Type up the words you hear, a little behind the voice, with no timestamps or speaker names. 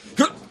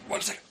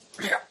One second.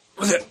 Yeah,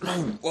 that's it.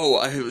 Whoa,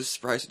 I was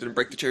surprised it didn't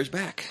break the chair's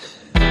back.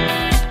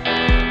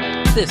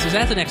 This is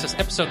At the Nexus,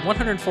 episode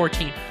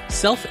 114,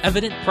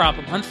 Self-Evident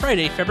Problem, on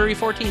Friday, February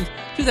 14th,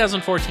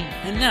 2014.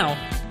 And now,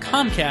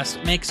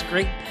 Comcast makes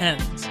great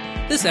pens.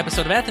 This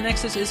episode of At the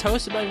Nexus is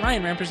hosted by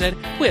Ryan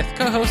Ramperzad with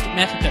co-host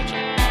Matthew Petchy.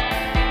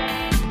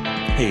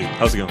 Hey,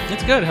 how's it going?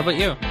 It's good. How about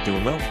you?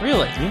 Doing well.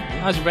 Really? Yeah.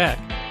 How's your back?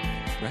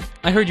 Right.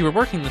 I heard you were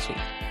working this week.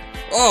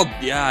 Oh,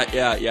 yeah.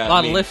 A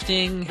lot of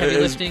lifting, heavy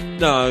lifting.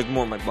 No, it was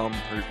more my bum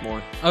hurt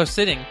more. Oh,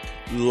 sitting.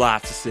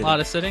 Lots of sitting. A lot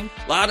of sitting.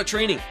 A lot of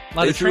training.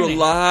 They threw a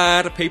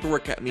lot of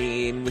paperwork at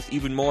me, and with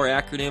even more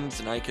acronyms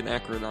than I can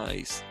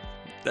acronymize.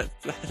 That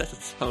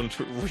sounds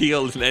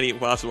real in any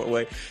possible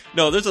way.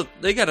 No,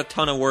 they got a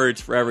ton of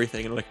words for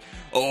everything, and like,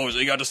 oh, so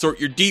you got to sort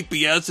your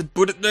DPS and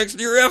put it next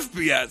to your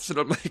FPS, and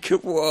I'm like,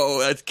 whoa,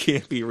 that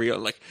can't be real.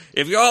 Like,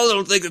 if y'all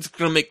don't think it's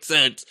gonna make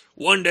sense,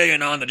 one day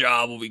and on the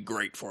job will be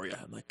great for you.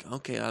 I'm like,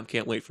 okay, I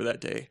can't wait for that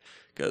day,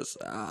 because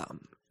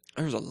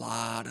there's a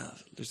lot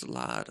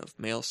of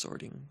mail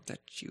sorting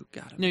that you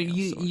gotta. No,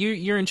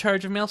 you're in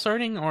charge of mail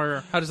sorting,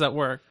 or how does that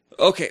work?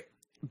 Okay,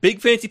 big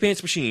fancy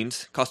pants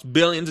machines cost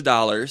billions of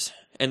dollars,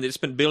 and they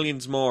spend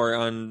billions more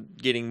on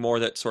getting more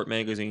that sort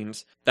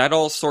magazines. That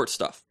all sorts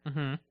stuff.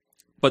 Mm-hmm.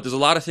 But there's a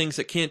lot of things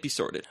that can't be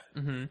sorted,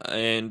 mm-hmm.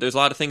 and there's a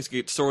lot of things that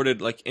get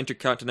sorted like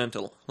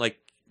intercontinental, like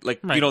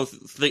right.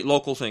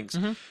 Local things.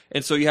 Mm-hmm.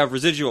 And so you have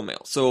residual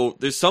mail. So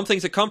there's some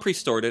things that come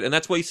pre-sorted, and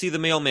that's why you see the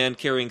mailman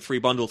carrying 3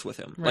 bundles with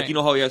him. Right. Like, you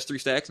know how he has 3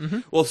 stacks? Mm-hmm.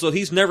 Well, so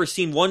he's never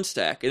seen one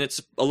stack, and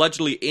it's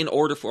allegedly in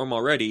order for him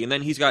already. And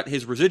then he's got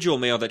his residual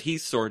mail that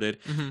he's sorted,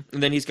 mm-hmm.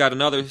 and then he's got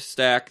another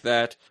stack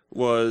that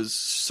was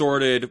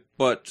sorted,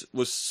 but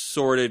was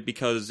sorted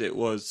because it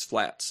was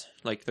flats.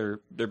 Like, they're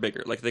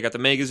bigger. Like, they got the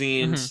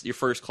magazines, mm-hmm. your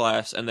first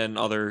class, and then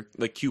other,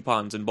 like,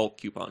 coupons and bulk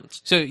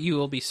coupons. So you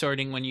will be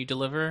sorting when you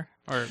deliver,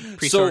 or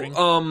pre-sorting?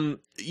 So,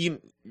 you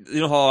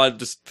know how I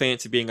just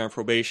fancy being on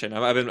probation.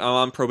 I'm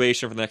on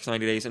probation for the next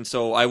 90 days, and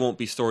so I won't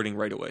be sorting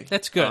right away.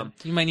 That's good.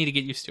 You might need to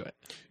get used to it.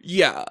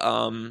 Yeah,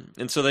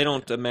 and so they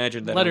don't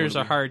imagine that... Letters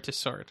are hard to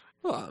sort.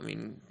 Well, I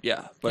mean,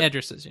 yeah. But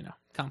addresses,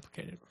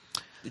 complicated.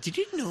 Did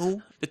you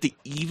know that the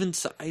even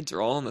sides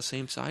are all on the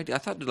same side? I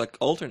thought they'd, like,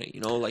 alternate,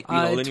 like,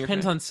 it linear...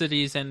 depends on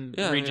cities and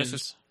regions.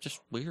 It's just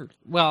weird.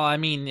 Well, I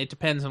mean, it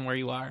depends on where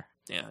you are.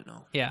 Yeah, I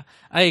know. Yeah,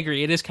 I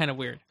agree. It is kind of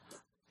weird.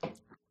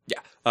 Yeah.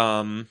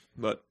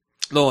 But...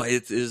 No,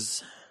 it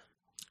is...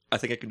 I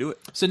think I can do it.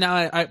 So now,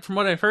 I from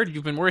what I've heard,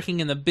 you've been working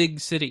in the big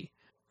city.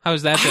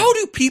 How's that been? How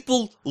do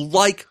people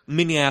like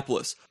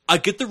Minneapolis? I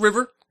get the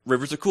river.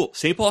 Rivers are cool.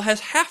 St. Paul has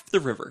half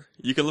the river.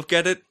 You can look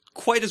at it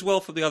quite as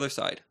well from the other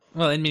side.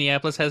 Well, and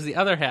Minneapolis has the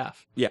other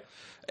half. Yeah.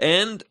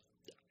 And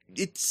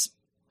it's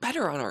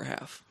better on our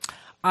half.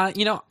 I'm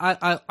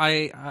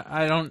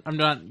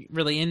not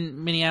really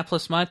in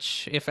Minneapolis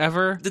much, if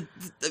ever.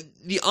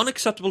 The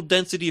unacceptable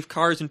density of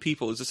cars and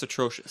people is just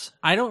atrocious.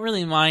 I don't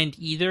really mind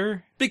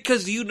either.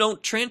 Because you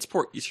don't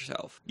transport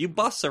yourself. You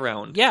bus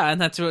around. Yeah,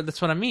 and that's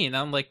what I mean.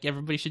 I'm like,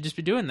 everybody should just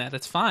be doing that.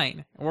 That's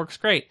fine. It works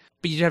great.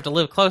 But you have to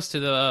live close to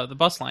the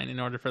bus line in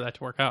order for that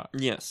to work out.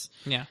 Yes.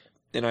 Yeah.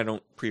 And I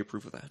don't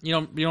pre-approve of that. You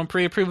don't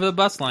pre-approve of the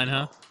bus line,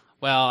 huh?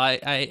 Well,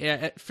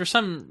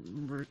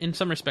 in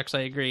some respects, I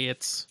agree.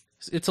 It's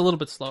a little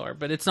bit slower,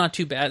 but it's not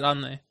too bad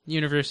on the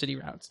university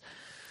routes.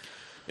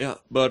 Yeah,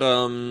 but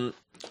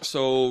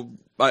so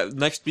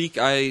next week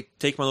I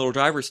take my little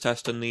driver's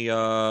test in the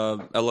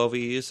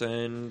LOVs,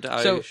 and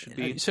I should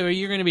be. So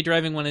you're going to be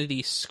driving one of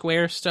the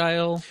square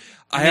style.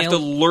 I have to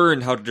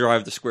learn how to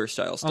drive the square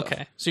style stuff.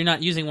 Okay, so you're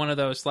not using one of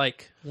those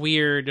like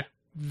weird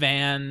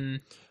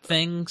van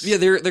things. Yeah,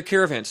 they're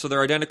caravans, so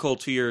they're identical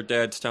to your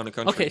dad's Town and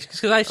Country. Okay,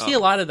 because I see a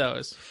lot of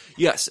those.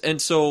 Yes,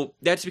 and so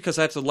that's because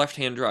that's a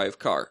left-hand drive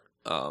car.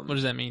 What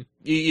does that mean?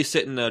 You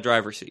sit in the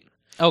driver's seat.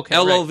 Okay,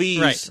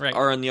 LOVs right.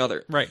 are on the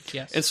other. Right,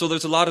 yes. And so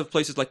there's a lot of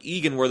places like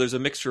Egan where there's a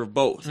mixture of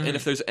both. Mm-hmm. And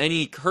if there's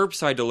any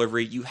curbside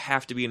delivery, you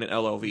have to be in an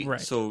LOV.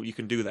 Right. So you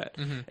can do that.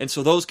 Mm-hmm. And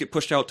so those get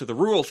pushed out to the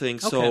rural thing,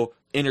 so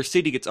inner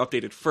city gets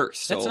updated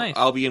first. So That's nice.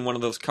 I'll be in one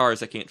of those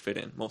cars I can't fit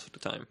in most of the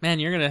time. Man,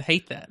 you're going to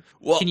hate that.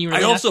 Well, Can you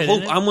really I also not fit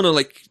hope in it? I'm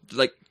going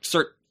to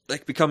start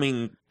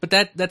becoming... But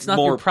that's not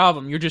your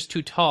problem. You're just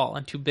too tall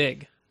and too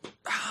big.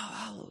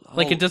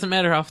 Like, it doesn't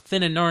matter how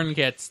thin a Norn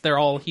gets, they're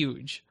all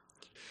huge.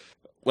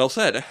 Well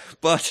said,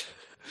 but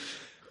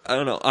I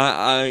don't know.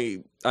 I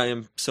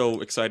am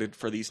so excited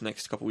for these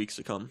next couple weeks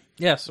to come.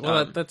 Yes,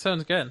 well, that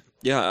sounds good.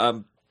 Yeah,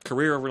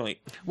 career overnight.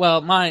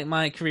 Well,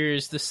 my career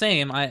is the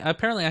same. I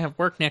have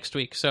work next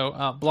week, so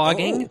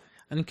blogging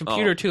and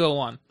Computer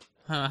 201.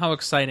 How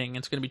exciting.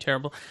 It's going to be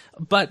terrible.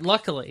 But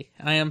luckily,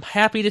 I am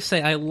happy to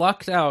say I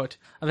lucked out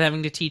of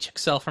having to teach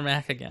Excel for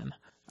Mac again.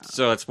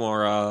 So it's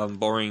more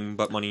boring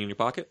but money in your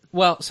pocket?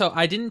 Well, so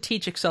I didn't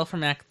teach Excel for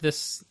Mac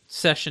this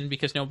session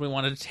because nobody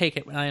wanted to take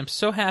it. And I am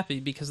so happy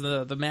because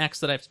the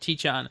Macs that I have to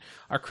teach on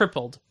are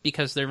crippled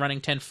because they're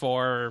running 10.4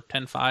 or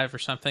 10.5 or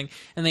something.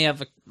 And they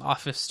have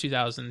Office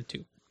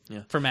 2002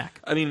 for Mac.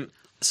 I mean,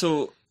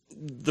 so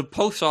the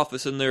post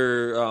office and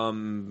their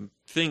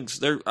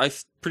things, I'm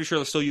pretty sure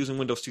they're still using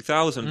Windows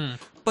 2000,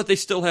 but they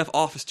still have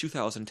Office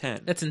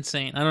 2010. That's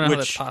insane. I don't know how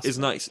that's possible. Which is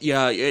nice.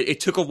 Yeah, it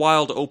took a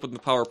while to open the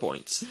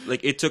PowerPoints.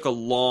 Like, it took a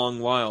long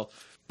while.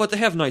 But they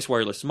have nice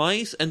wireless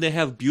mice, and they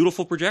have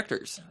beautiful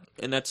projectors,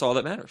 and that's all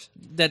that matters.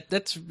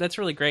 That's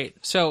really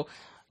great. So,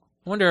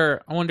 I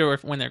wonder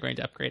when they're going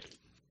to upgrade.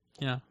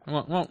 You know,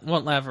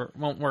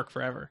 won't work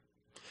forever.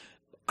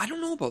 I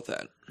don't know about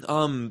that.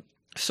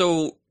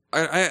 So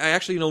I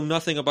actually know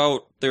nothing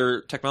about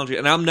their technology,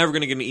 and I'm never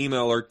going to get an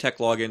email or tech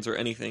logins or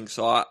anything.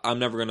 So I'm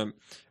never going to.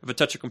 If I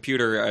touch a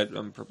computer,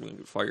 I'm probably going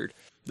to get fired.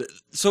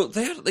 So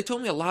they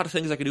told me a lot of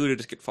things I could do to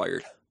just get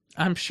fired.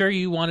 I'm sure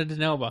you wanted to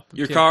know about them.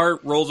 Your car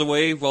rolls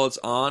away while it's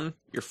on,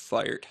 you're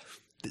fired.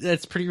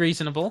 That's pretty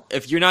reasonable.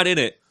 If you're not in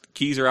it,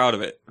 keys are out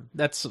of it.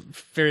 That's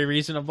very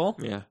reasonable.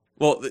 Yeah.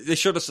 Well, they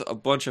showed us a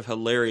bunch of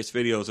hilarious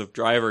videos of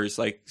drivers,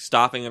 like,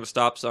 stopping at a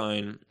stop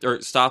sign, or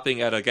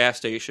stopping at a gas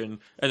station,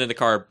 and then the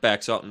car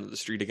backs out into the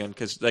street again,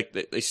 because, like,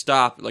 they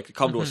stop, like, they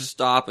come to a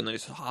stop, and they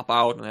just hop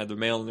out, and have the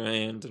mail in their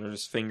hands, and they're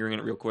just fingering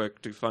it real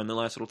quick to find the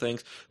last little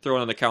things, throw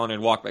it on the counter,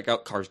 and walk back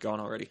out, car's gone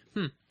already.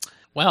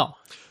 Well,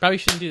 probably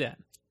shouldn't do that.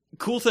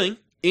 Cool thing,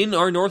 in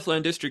our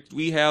Northland district,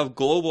 we have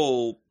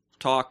global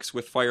talks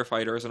with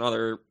firefighters and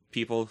other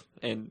people,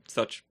 and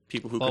such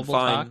people who Global can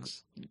find...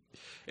 talks?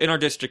 In our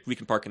district, we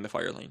can park in the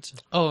fire lanes.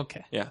 Oh,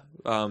 okay. Yeah.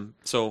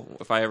 So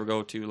if I ever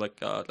go to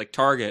like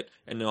Target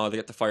and they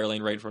get the fire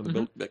lane right in front of the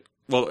building,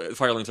 well, the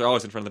fire lanes are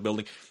always in front of the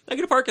building. I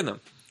get to park in them.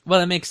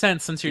 Well, that makes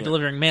sense since you're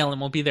delivering mail and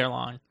won't be there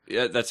long.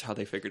 Yeah, that's how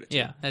they figured it. Too.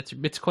 Yeah,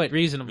 it's quite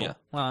reasonable. Yeah.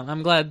 Well,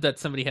 I'm glad that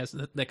somebody has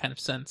that kind of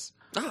sense.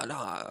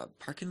 No,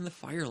 park in the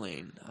fire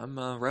lane. I'm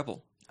a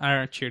rebel.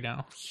 Aren't you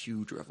now?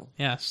 Huge rebel.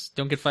 Yes.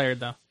 Don't get fired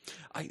though.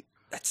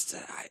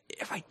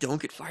 If I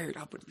don't get fired,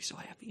 I would be so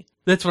happy.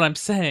 That's what I'm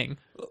saying.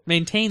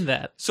 Maintain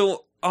that.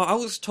 So I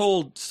was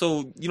told.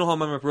 So you know how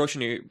I'm on my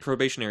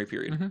probationary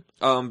period.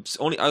 I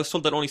was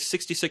told that only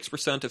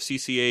 66% of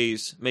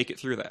CCAs make it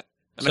through that,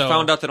 and I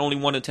found out that only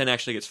 1 in 10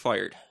 actually gets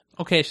fired.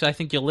 Okay, so I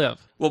think you'll live.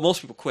 Well,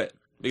 most people quit.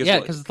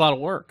 Because it's a lot of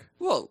work.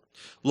 Well,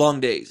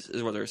 long days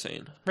is what they're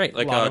saying. Right,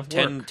 like a lot of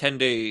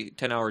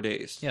 10-hour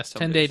days. Yes,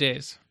 10-day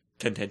days.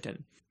 10.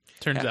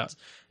 Turns out.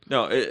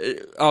 No,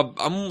 I'm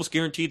almost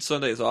guaranteed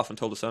Sundays off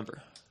until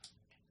December.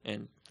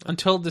 And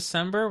until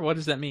December? What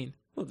does that mean?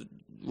 Well,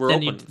 we're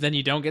open. Then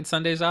you don't get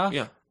Sundays off?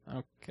 Yeah.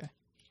 Okay.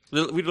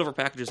 We deliver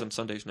packages on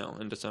Sundays now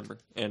in December.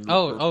 And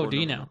do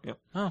you now? Yeah.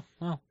 Oh,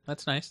 well,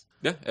 that's nice.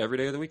 Yeah, every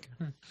day of the week.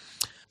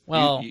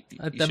 Well,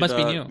 that must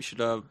be new. You should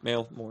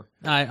mail more.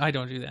 I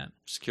don't do that.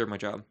 Secure my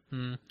job.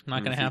 Not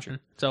going to happen.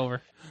 It's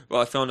over.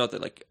 Well, I found out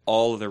that like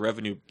all of the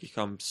revenue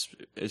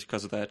is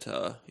because of that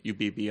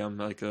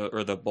UBBM,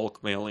 or the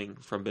bulk mailing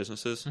from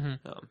businesses.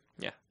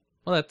 Yeah.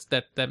 Well,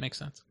 that makes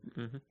sense.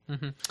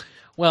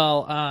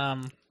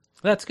 Well,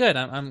 that's good.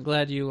 I'm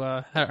glad you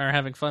are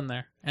having fun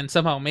there, and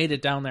somehow made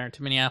it down there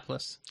to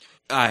Minneapolis.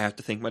 I have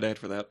to thank my dad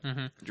for that.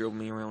 Drove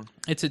me around.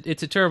 It's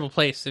a terrible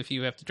place if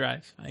you have to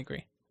drive. I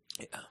agree.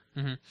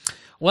 Yeah.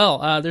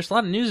 Well, there's a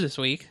lot of news this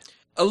week.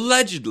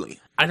 Allegedly.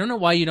 I don't know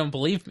why you don't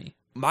believe me.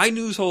 My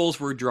news holes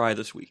were dry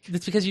this week.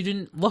 It's because you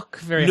didn't look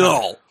very hard.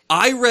 No.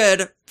 I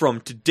read from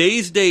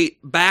today's date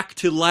back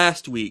to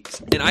last week's,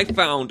 and I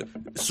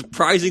found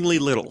surprisingly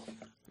little.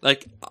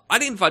 Like, I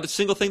didn't find a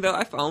single thing that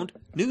I found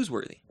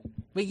newsworthy.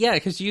 But yeah,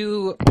 because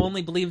you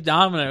only believe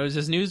Domino's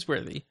is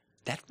newsworthy.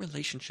 That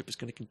relationship is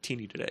going to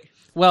continue today.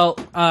 Well,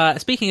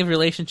 speaking of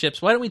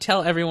relationships, why don't we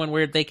tell everyone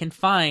where they can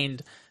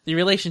find the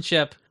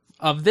relationship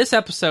of this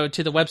episode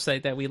to the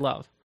website that we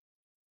love?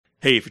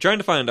 Hey, if you're trying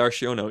to find our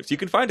show notes, you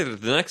can find it at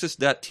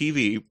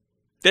thenexus.tv.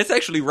 That's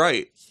actually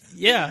right.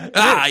 Yeah.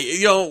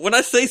 When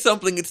I say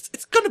something,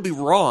 it's going to be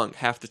wrong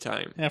half the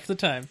time. Half the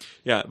time.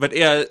 Yeah, but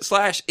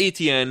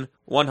 /ATN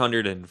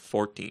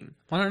 114.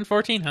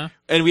 114, huh?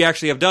 And we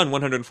actually have done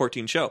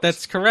 114 shows.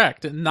 That's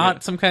correct.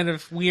 Not some kind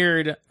of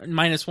weird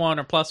 -1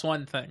 or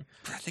 +1 thing.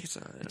 I think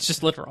it's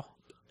just literal.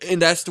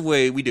 And that's the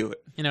way we do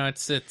it.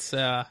 It's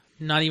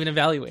not even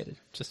evaluated.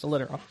 Just a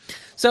literal.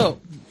 So,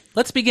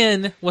 let's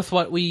begin with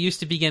what we used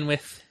to begin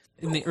with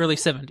in the early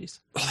 70s.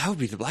 Oh, that would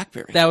be the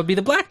BlackBerry. That would be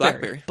the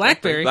BlackBerry.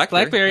 BlackBerry.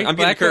 I'm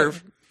getting a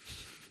curve.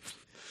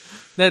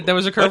 That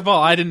was a curveball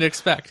I didn't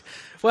expect.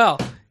 Well,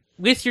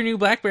 with your new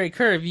BlackBerry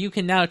Curve, you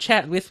can now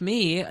chat with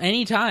me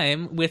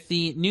anytime with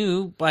the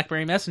new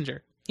BlackBerry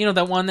Messenger. You know,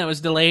 that one that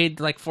was delayed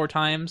like 4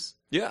 times?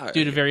 Yeah.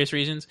 Due to various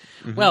reasons.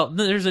 Well,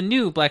 there's a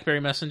new BlackBerry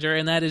Messenger,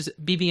 and that is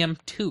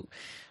BBM2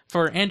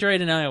 for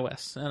Android and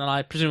iOS.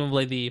 And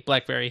presumably the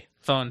BlackBerry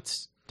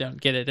phones don't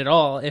get it at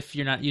all if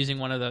you're not using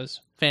one of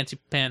those fancy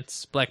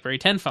pants BlackBerry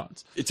 10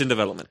 phones. It's in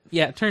development.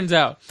 Yeah, it turns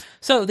out.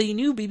 So the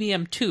new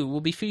BBM2 will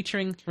be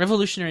featuring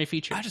revolutionary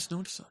features. I just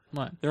noticed something.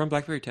 What? They're on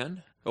BlackBerry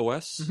 10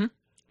 OS.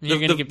 You're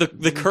going to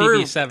get the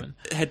Curve BB7.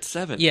 Had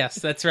 7. Yes,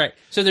 that's right.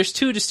 So there's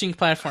 2 distinct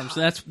platforms.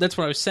 And that's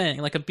what I was saying.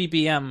 Like a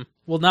BBM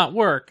will not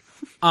work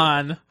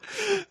on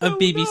a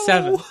BB7.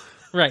 No.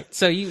 Right.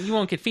 So you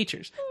won't get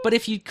features. But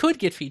if you could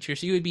get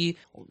features, you would be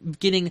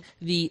getting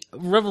the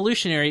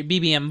revolutionary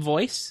BBM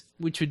voice,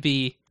 which would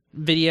be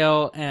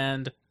video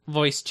and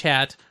voice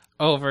chat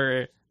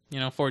over,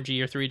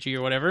 4G or 3G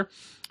or whatever.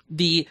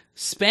 The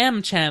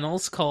spam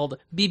channels called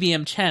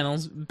BBM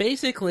channels,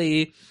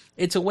 basically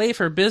it's a way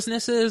for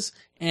businesses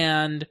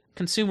and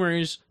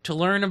consumers to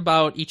learn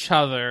about each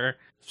other,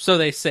 so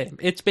they say.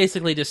 It's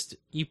basically just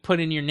you put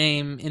in your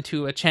name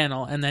into a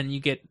channel and then you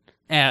get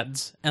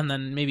ads and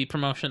then maybe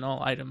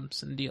promotional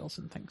items and deals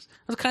and things.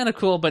 It's kind of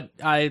cool, but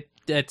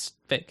it's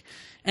fake.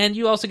 And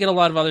you also get a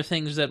lot of other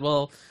things that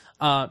will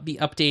be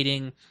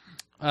updating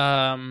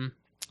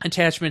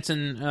attachments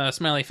and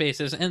smiley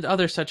faces and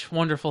other such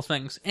wonderful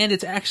things. And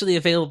it's actually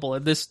available.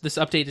 This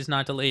update is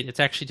not delayed. It's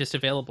actually just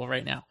available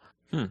right now.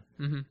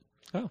 Mm-hmm.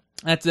 Oh,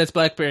 that's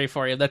BlackBerry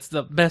for you. That's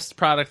the best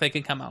product they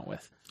can come out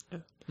with. Yeah.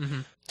 Mm-hmm.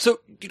 So,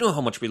 you know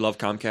how much we love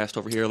Comcast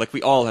over here? Like,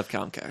 we all have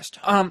Comcast.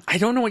 I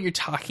don't know what you're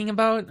talking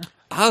about.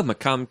 I'm a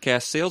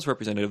Comcast sales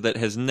representative that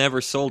has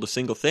never sold a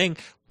single thing,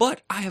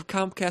 but I have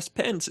Comcast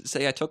pens that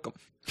say I took them.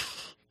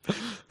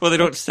 Well, they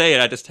don't say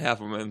it. I just have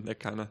them, and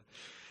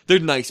they're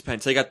nice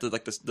pens. They got they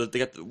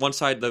got the one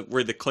side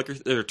where the clicker,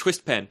 they're a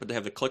twist pen, but they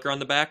have the clicker on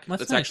the back.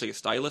 That's nice. Actually a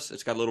stylus.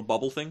 It's got a little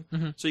bubble thing,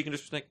 Mm-hmm. so you can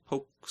just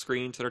poke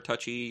screens that are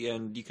touchy,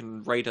 and you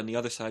can write on the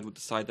other side with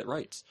the side that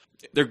writes.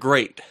 They're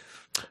great.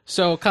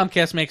 So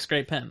Comcast makes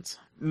great pens.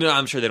 No,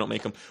 I'm sure they don't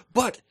make them,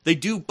 but they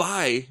do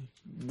buy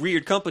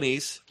weird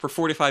companies for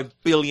 $45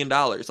 billion,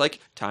 like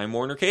Time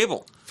Warner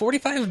Cable.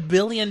 $45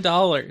 billion.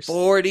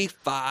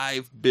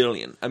 $45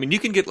 billion. I mean, you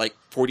can get like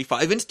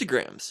 45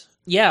 Instagrams.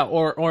 Yeah,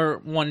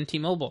 or one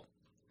T-Mobile.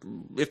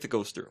 If it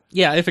goes through.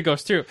 Yeah, if it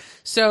goes through.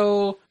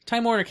 So,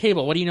 Time Warner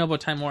Cable, what do you know about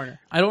Time Warner?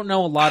 I don't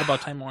know a lot about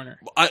Time Warner.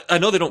 I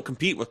know they don't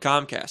compete with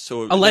Comcast,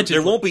 so allegedly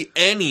there won't be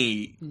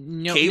any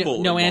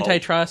cable No involved.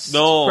 Antitrust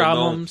No,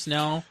 problems,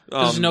 no.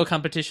 There's no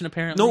competition,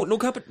 apparently. No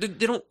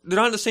they're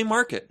not in the same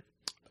market.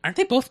 Aren't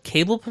they both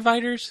cable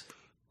providers?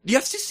 The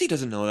FCC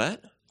doesn't know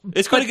that.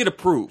 It's going to get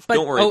approved.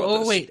 Don't worry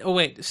about this.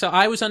 Wait. So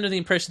I was under the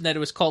impression that it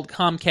was called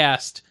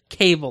Comcast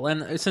Cable,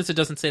 and since it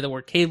doesn't say the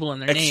word cable in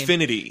their name,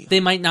 Xfinity.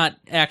 They might not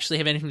actually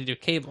have anything to do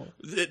with cable.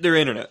 They're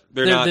internet.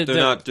 They're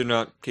not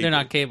cable. They're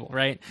not cable,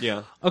 right?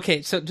 Yeah.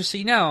 Okay, so just so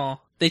you know,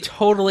 they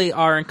totally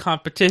are in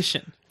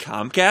competition.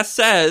 Comcast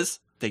says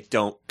they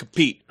don't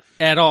compete.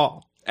 At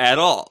all. At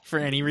all. For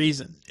any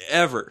reason.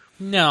 Ever.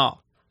 No.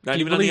 Not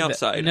even on the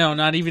outside. No,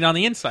 not even on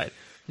the inside.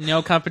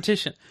 No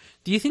competition.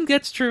 Do you think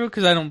that's true?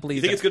 Because I don't believe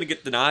You think it's going to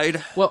get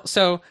denied? Well,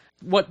 so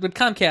what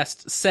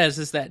Comcast says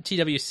is that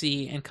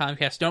TWC and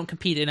Comcast don't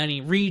compete in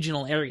any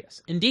regional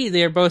areas. Indeed,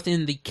 they are both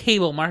in the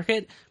cable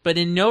market, but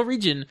in no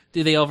region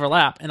do they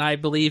overlap. And I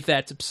believe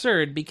that's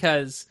absurd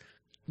because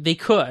they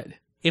could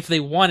if they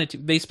wanted to.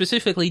 They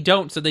specifically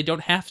don't, so they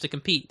don't have to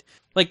compete.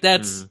 Like,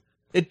 that's...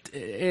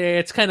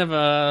 It's kind of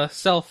a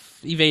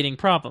self-evading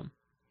problem.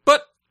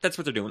 But that's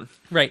what they're doing.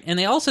 Right. And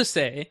they also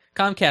say,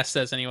 Comcast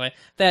says anyway,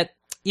 that,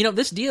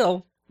 this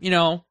deal,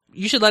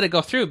 you should let it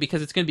go through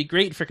because it's going to be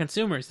great for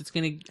consumers. It's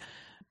going to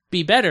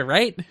be better,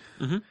 right?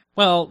 Mm-hmm.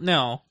 Well,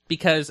 no,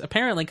 because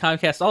apparently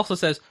Comcast also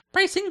says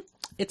pricing,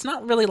 it's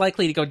not really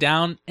likely to go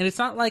down, and it's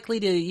not likely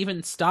to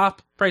even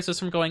stop prices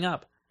from going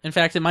up. In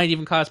fact, it might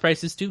even cause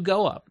prices to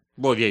go up.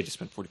 Well, yeah, you just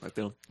spent $45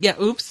 billion.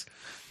 Yeah, oops.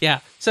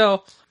 Yeah,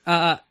 so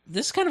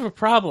this is kind of a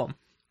problem.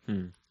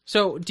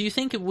 So do you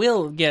think it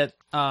will get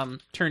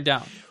turned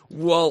down?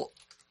 Well,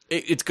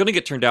 it's going to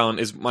get turned down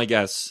is my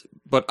guess,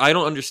 but I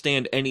don't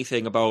understand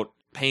anything about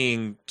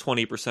paying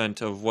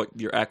 20% of what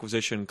your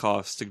acquisition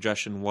cost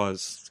suggestion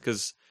was,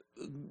 because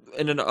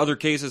in other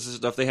cases and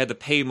stuff, they had to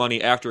pay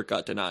money after it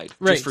got denied.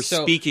 Right, just for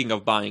speaking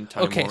of buying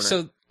Time Warner. Okay,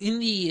 so in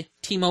the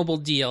T-Mobile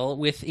deal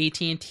with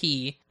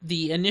AT&T,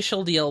 the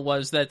initial deal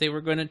was that they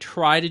were going to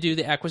try to do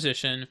the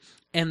acquisition,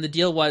 and the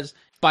deal was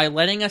by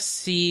letting us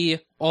see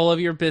all of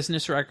your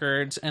business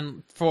records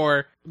and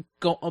for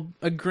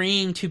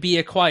agreeing to be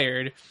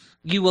acquired,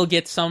 you will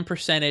get some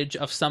percentage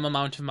of some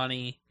amount of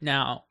money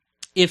now,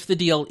 if the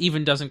deal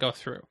even doesn't go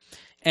through.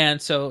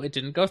 And so it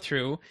didn't go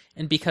through,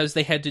 and because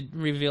they had to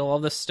reveal all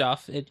this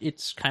stuff,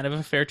 it's kind of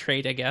a fair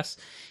trade, I guess.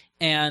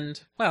 And,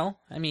 well,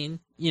 I mean,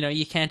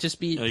 you can't just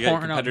be you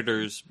got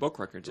competitors' book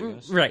records, I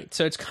guess. Right,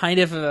 so it's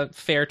kind of a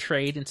fair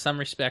trade in some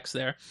respects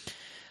there.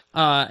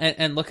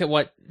 And look at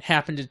what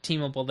happened to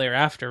T-Mobile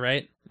thereafter,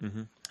 right?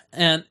 Mm-hmm.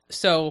 And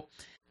so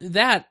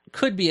that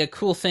could be a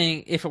cool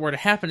thing if it were to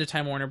happen to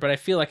Time Warner, but I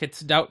feel like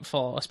it's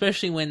doubtful,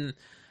 especially when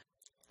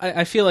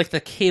I feel like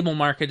the cable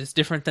market is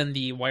different than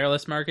the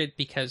wireless market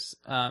because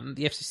the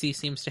FCC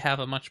seems to have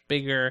a much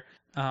bigger...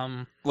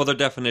 well, their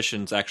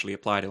definitions actually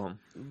apply to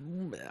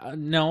them.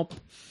 Nope.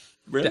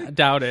 Really?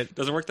 Doubt it.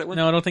 Doesn't work that way?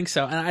 No, I don't think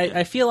so. And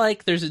I feel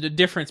like there's a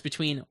difference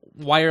between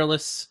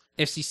wireless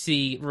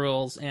FCC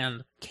rules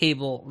and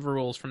cable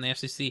rules from the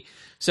FCC.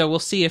 So we'll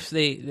see if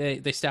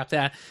they stop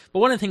that. But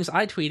one of the things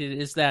I tweeted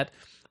is that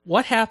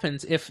what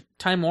happens if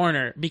Time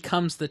Warner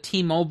becomes the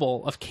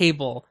T-Mobile of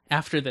cable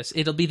after this?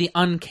 It'll be the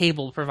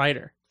uncabled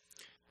provider.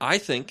 I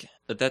think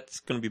that's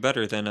going to be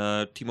better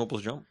than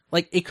T-Mobile's jump.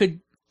 Like, it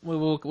could...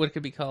 What could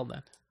it be called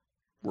then?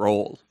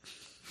 Roll.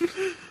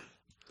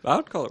 I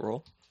would call it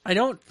Roll. I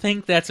don't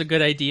think that's a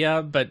good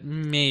idea, but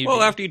maybe.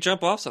 Well, after you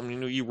jump off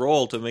something, you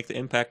roll to make the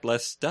impact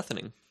less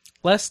deafening.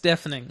 Less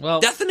deafening. Well,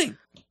 Deafening!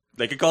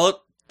 They could call it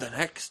the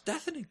next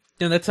deafening.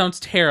 no, that sounds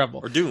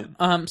terrible. Or Doom.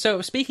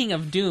 So speaking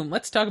of Doom,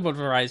 let's talk about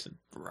Verizon.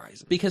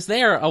 Verizon. Because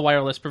they are a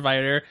wireless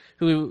provider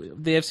who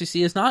the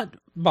FCC is not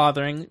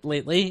bothering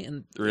lately,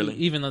 and Really?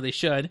 even though they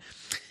should.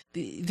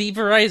 The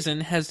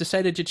Verizon has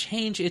decided to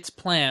change its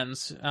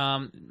plans.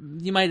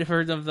 You might have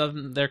heard of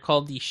them. They're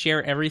called the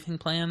Share Everything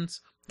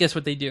plans. Guess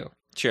what they do?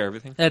 Share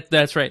everything.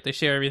 That's right. They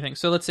share everything.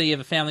 So let's say you have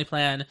a family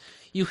plan.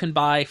 You can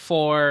buy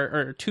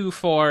 2,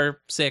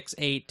 4, 6,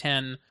 8,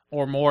 10,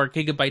 or more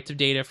gigabytes of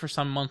data for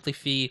some monthly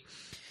fee.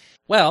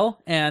 Well,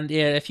 and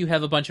if you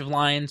have a bunch of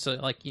lines, so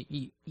like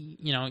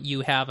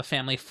you have a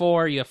family of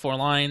 4, you have 4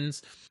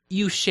 lines,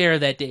 you share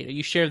that data.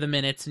 You share the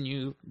minutes, and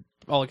you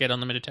all get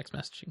unlimited text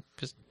messaging,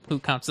 because who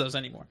counts those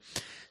anymore?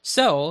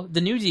 So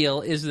the new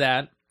deal is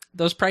that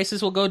those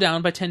prices will go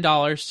down by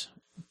 $10.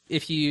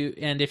 If you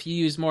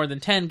use more than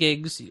 10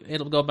 gigs,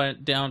 it'll go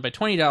down by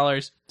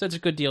 $20. So it's a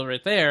good deal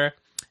right there.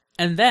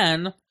 And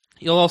then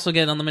you'll also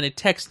get unlimited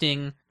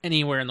texting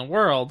anywhere in the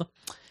world.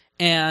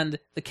 And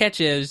the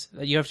catch is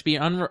that you have to be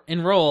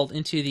enrolled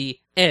into the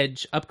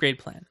Edge upgrade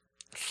plan,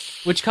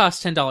 which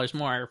costs $10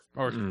 more,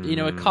 or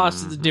it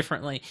costs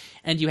differently,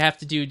 and you have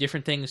to do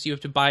different things. You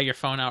have to buy your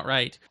phone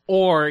outright,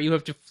 or you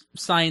have to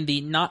sign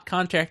the not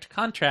contract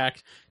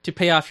to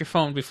pay off your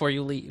phone before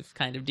you leave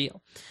kind of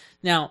deal.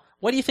 Now,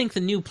 what do you think the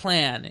new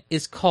plan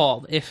is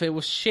called? If it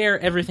was Share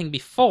Everything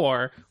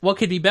before, what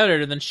could be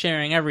better than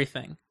sharing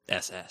everything?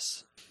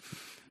 SS.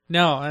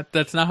 No,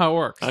 that's not how it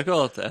works. I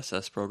call it the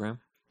SS program.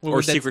 What Or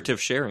would that-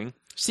 secretive sharing.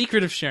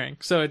 Secretive sharing.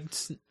 So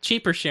it's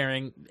cheaper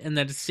sharing, and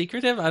that it's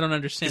secretive? I don't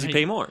understand. Because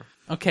you pay more.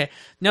 Okay.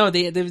 No,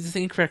 there was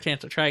the incorrect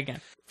answer. Try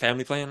again.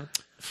 Family plan.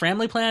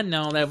 Family plan?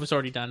 No, that was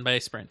already done by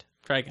Sprint.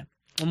 Try again.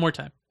 One more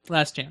time.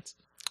 Last chance.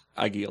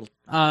 I yield.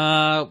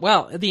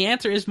 Well, the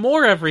answer is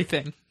more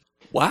everything.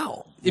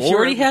 Wow. If you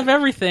already have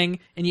everything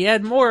and you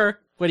add more,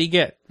 what do you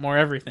get? More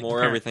everything. More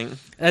apparently.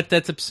 everything.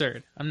 That's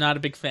absurd. I'm not a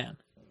big fan.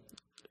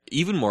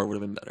 Even more would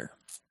have been better.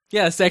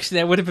 Yes, actually,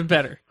 that would have been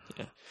better.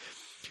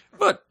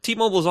 But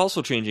T-Mobile is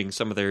also changing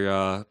some of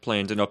their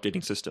plans and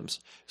updating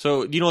systems.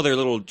 So, do you know their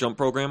little Jump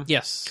program?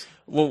 Yes.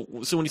 Well,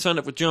 so when you sign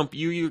up with Jump,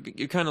 you're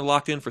kind of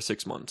locked in for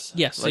 6 months.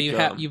 Yes, so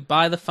you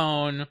buy the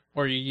phone,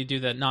 or you do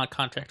the not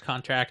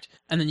contract,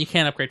 and then you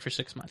can't upgrade for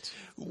 6 months.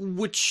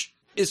 Which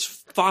is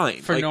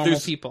fine. For normal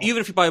people.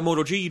 Even if you buy a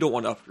Moto G, you don't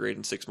want to upgrade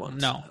in 6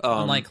 months. No,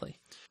 unlikely.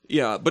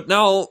 Yeah, but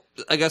now,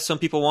 I guess some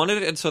people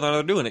wanted it, and so now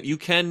they're doing it. You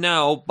can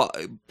now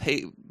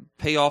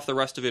pay off the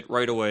rest of it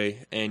right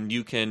away, and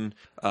you can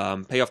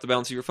pay off the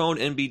balance of your phone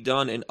and be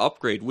done and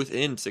upgrade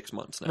within 6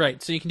 months now.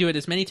 Right, so you can do it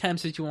as many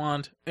times as you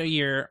want a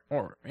year,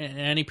 or in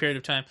any period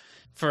of time,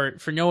 for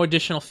no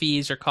additional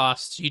fees or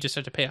costs. You just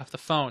have to pay off the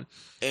phone.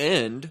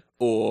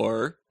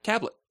 Or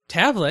tablet.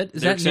 Tablet?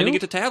 Is They're that extending new?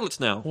 it to tablets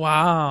now.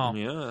 Wow.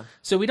 Yeah.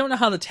 So we don't know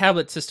how the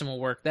tablet system will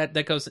work. That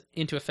goes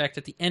into effect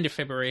at the end of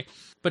February,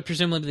 but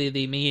presumably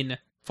they mean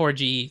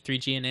 4G,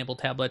 3G enabled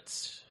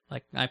tablets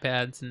like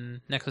iPads and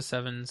Nexus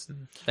 7s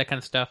and that kind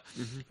of stuff.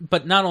 Mm-hmm.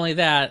 But not only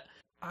that,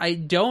 I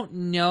don't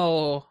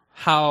know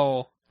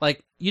how,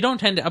 like, you don't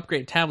tend to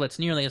upgrade tablets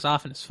nearly as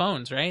often as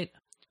phones, right?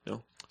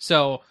 No.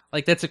 So,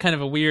 like, that's a kind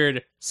of a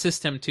weird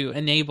system to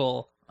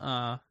enable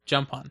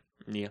Jump on.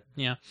 Yeah.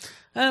 Yeah.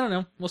 I don't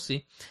know. We'll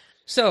see.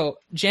 So,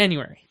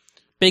 January.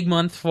 Big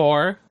month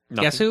for,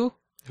 Nothing. Guess who?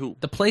 Who?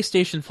 The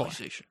PlayStation 4.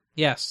 PlayStation.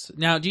 Yes.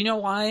 Now, do you know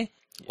why?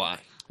 Why?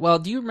 Well,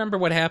 do you remember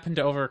what happened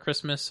over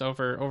Christmas,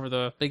 over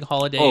the big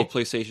holiday? Oh,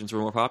 PlayStations were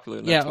more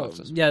popular than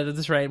Xboxes. Yeah,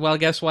 that's right. Well,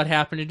 guess what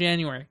happened in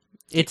January?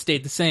 It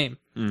stayed the same.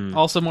 Mm.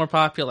 Also more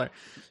popular.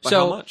 By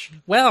So, how much?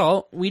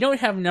 well, we don't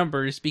have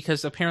numbers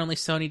because apparently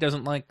Sony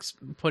doesn't like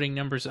putting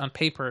numbers on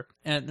paper,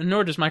 and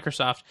nor does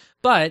Microsoft.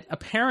 But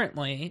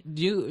apparently,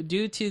 due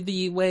to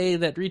the way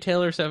that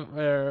retailers have,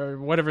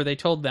 whatever they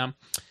told them,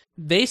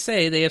 they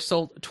say they have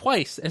sold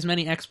twice as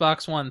many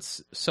Xbox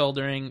Ones sold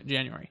during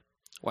January.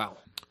 Wow.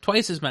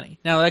 Twice as many.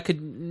 Now, that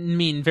could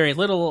mean very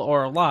little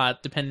or a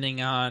lot,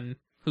 depending on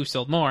who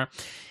sold more.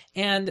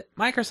 And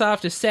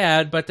Microsoft is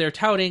sad, but they're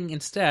touting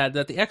instead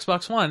that the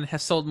Xbox One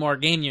has sold more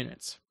game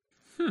units.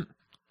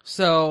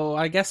 So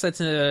I guess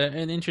that's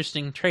an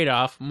interesting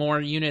trade-off.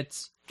 More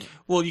units.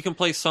 Well, you can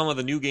play some of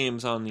the new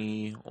games on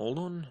the old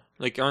one.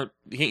 Like, you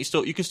can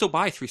still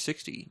buy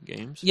 360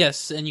 games.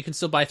 Yes, and you can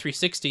still buy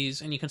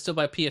 360s, and you can still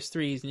buy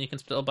PS3s, and you can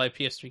still buy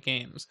PS3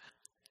 games.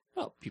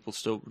 Well,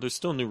 there's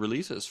still new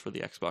releases for the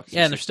Xbox.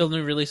 Yeah, and there's still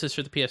new releases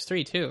for the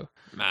PS3 too.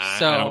 I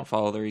So- don't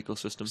follow their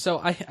ecosystem. So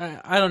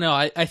I don't know.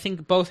 I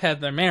think both have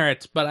their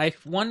merits, but I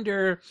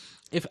wonder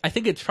if I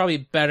think it's probably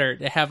better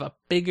to have a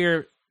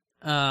bigger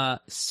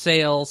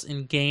sales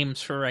in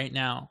games for right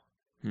now,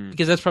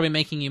 because that's probably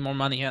making you more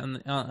money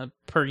on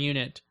per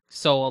unit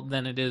sold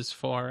than it is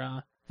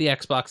for the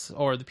Xbox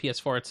or the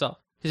PS4 itself.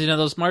 Because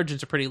those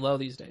margins are pretty low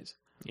these days.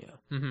 Yeah.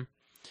 Mm-hmm.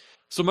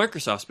 So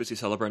Microsoft's busy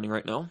celebrating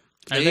right now.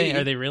 Are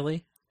they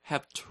really?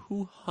 Have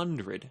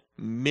 200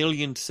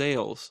 million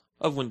sales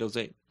of Windows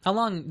 8. How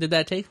long did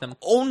that take them?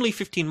 Only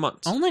 15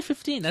 months. Only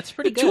 15. That's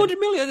pretty good. 200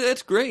 million.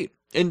 That's great.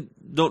 And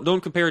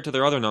don't compare it to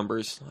their other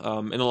numbers.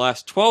 In the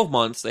last 12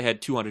 months, they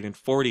had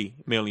 240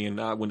 million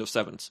Windows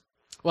 7s.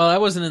 Well,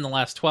 that wasn't in the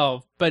last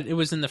 12, but it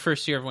was in the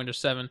first year of Windows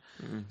 7.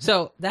 Mm-hmm.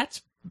 So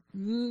that's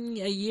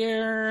a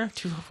year,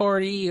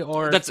 240,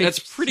 or that's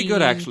pretty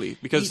good actually,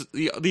 because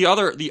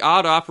the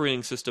odd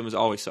operating system is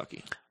always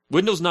sucky.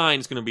 Windows 9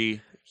 is going to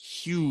be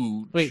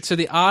huge. Wait, so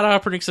the odd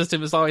operating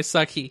system is always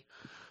sucky.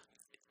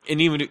 And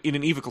even in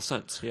an evical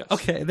sense, yes.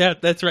 Okay,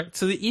 that's right.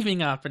 So the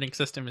evening operating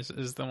system is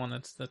the one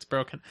that's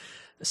broken.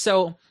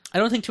 So I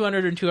don't think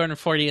 200 and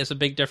 240 is a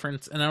big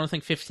difference, and I don't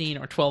think 15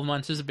 or 12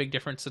 months is a big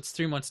difference. It's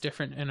 3 months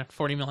different and a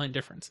 40 million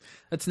difference.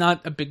 That's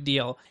not a big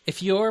deal.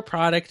 If your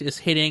product is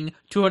hitting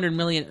 200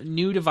 million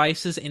new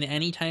devices in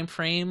any time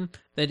frame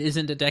that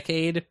isn't a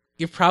decade,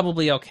 you're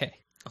probably okay.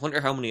 I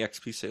wonder how many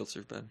XP sales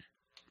there have been.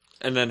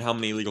 And then how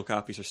many illegal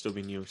copies are still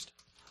being used.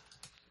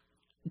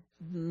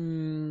 I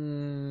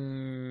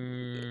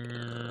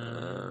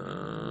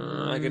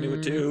can do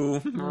it too.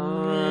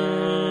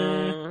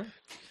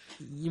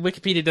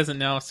 Wikipedia doesn't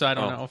know, so I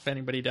don't know if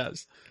anybody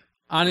does.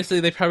 Honestly,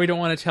 they probably don't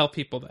want to tell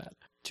people that.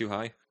 Too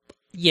high?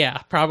 Yeah,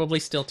 probably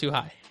still too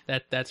high.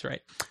 That's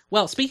right.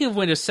 Well, speaking of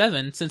Windows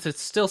 7, since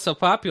it's still so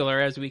popular,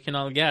 as we can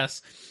all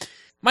guess,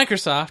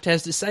 Microsoft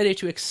has decided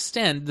to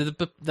extend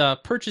the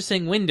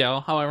purchasing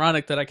window, how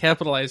ironic that I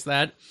capitalized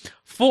that,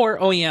 for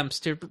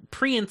OEMs to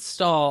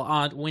pre-install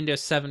on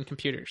Windows 7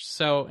 computers.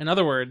 So, in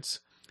other words,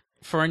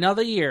 for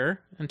another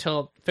year,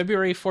 until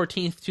February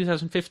 14th,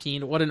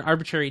 2015, what an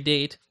arbitrary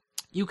date,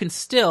 you can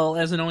still,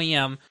 as an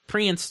OEM,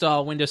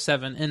 pre-install Windows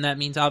 7, and that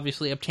means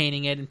obviously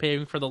obtaining it and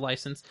paying for the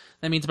license.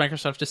 That means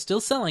Microsoft is still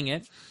selling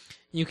it.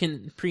 You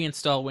can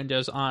pre-install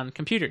Windows on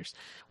computers,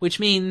 which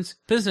means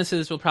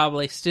businesses will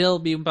probably still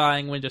be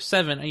buying Windows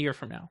 7 a year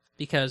from now.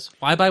 Because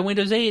why buy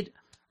Windows 8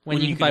 when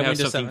you can buy have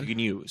Windows something 7? you can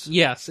use?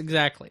 Yes,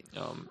 exactly.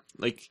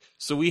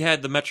 So we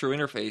had the Metro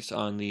interface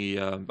on the.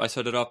 I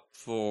set it up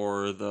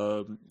for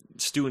the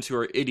students who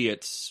are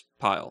idiots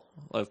pile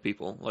of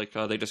people.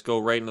 They just go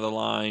right into the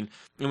line,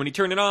 and when you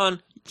turn it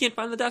on, you can't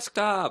find the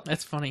desktop.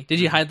 That's funny. Did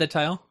you hide that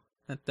tile?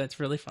 That's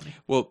really funny.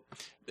 Well,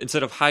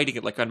 instead of hiding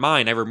it like on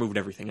mine, I removed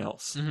everything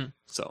else. Mm-hmm.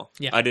 So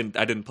yeah. I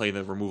didn't play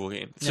the removal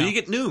game. So you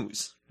get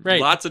news,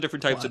 right? Lots of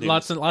different types of news,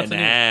 lots and of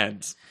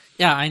ads.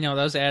 Yeah, I know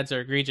those ads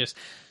are egregious.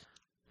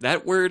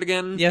 That word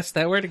again? Yes,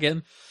 that word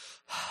again.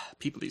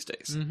 People these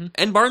days, mm-hmm.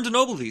 and Barnes and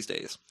Noble these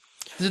days.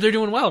 So they're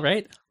doing well,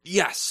 right?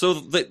 Yes. So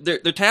their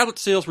tablet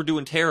sales were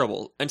doing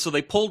terrible, and so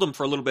they pulled them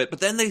for a little bit. But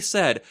then they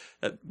said,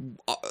 I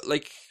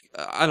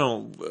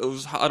don't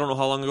know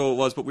how long ago it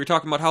was, but we were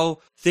talking about how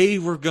they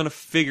were going to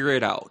figure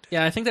it out.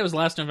 Yeah, I think that was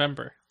last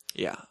November.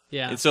 Yeah.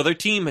 Yeah. And so their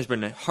team has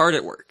been hard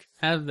at work.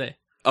 Have they?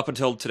 Up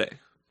until today.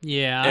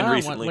 Yeah. And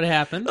recently. What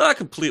happened?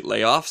 Complete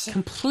layoffs.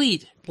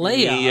 Complete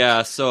layoffs.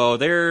 Yeah, so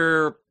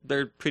they're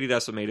pretty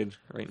decimated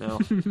right now.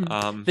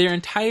 Their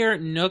entire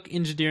Nook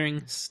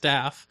engineering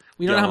staff.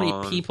 We don't know how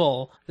many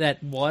people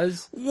that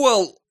was.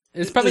 Well,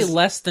 it's probably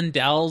less than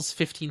Dell's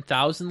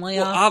 15,000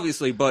 layoff. Well,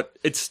 obviously, but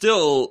it's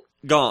still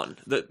gone.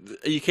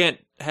 You can't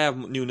have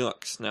new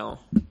Nooks now.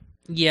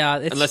 Yeah,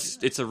 unless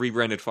it's a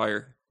rebranded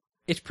Fire.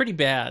 It's pretty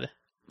bad.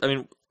 I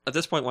mean, at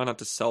this point, why not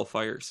just sell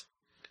Fires?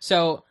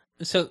 So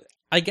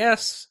I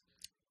guess.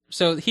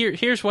 So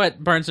here's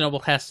what Barnes & Noble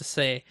has to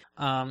say.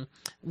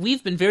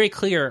 We've been very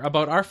clear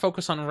about our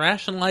focus on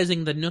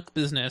rationalizing the Nook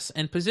business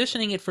and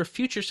positioning it for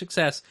future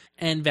success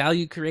and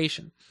value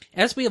creation.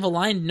 As we have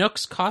aligned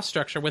Nook's cost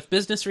structure with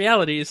business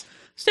realities,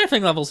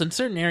 staffing levels in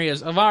certain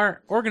areas of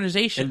our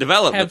organization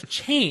have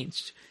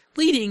changed,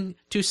 leading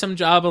to some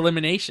job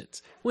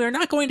eliminations. We are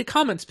not going to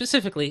comment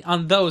specifically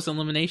on those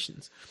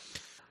eliminations.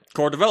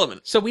 Core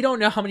development. So we don't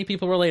know how many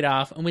people were laid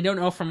off, and we don't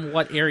know from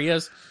what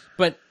areas,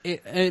 but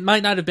it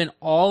might not have been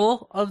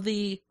all of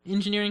the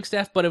engineering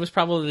staff, but it was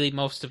probably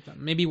most of them.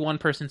 Maybe one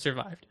person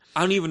survived.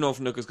 I don't even know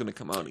if Nook is going to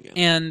come out again.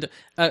 And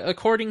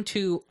according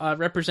to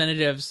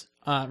representatives'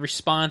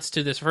 response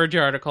to this Verge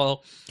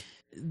article,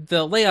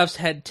 the layoffs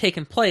had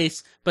taken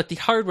place, but the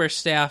hardware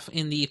staff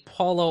in the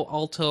Palo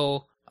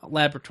Alto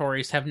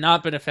laboratories have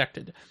not been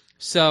affected.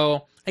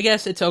 So I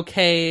guess it's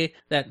okay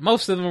that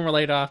most of them were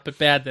laid off, but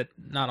bad that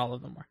not all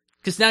of them were.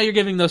 Because now you're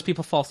giving those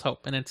people false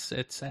hope, and it's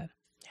sad.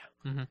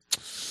 Yeah. Mm-hmm.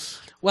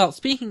 Well,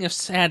 speaking of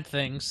sad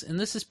things, and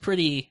this is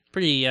pretty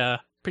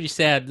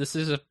sad. This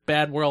is a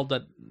bad world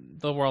that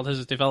the world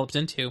has developed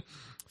into.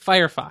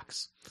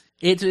 Firefox.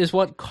 It is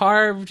what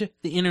carved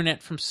the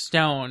internet from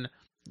stone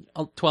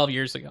 12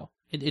 years ago.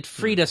 It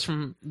freed us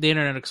from the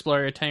Internet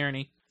Explorer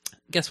tyranny.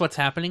 Guess what's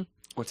happening?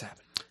 What's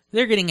happening?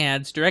 They're getting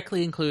ads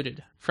directly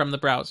included from the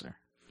browser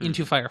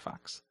into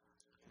Firefox.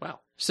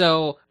 Wow.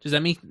 So, does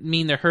that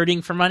mean they're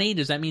hurting for money?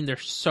 Does that mean they're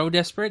so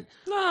desperate?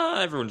 No,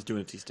 everyone's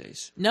doing it these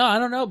days. No, I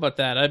don't know about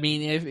that. I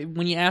mean,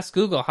 when you ask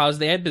Google, how's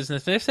the ad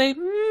business, they say,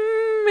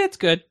 it's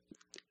good.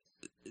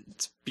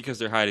 It's because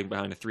they're hiding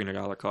behind a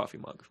 $300 coffee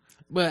mug.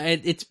 Well,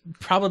 it's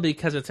probably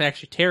because it's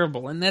actually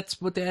terrible, and that's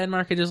what the ad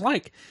market is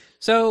like.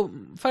 So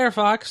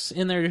Firefox,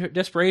 in their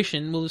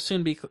desperation, will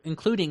soon be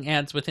including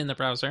ads within the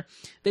browser.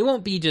 They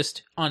won't be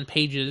just on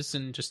pages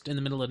and just in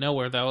the middle of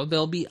nowhere, though.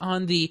 They'll be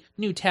on the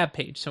new tab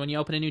page. So when you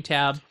open a new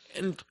tab...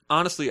 And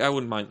honestly, I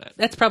wouldn't mind that.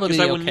 That's probably okay.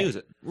 Because I wouldn't use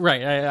it.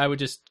 Right, I would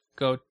just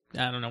go...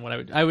 I don't know what I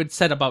would... I would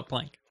set about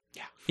blank.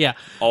 Yeah.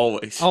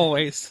 Always.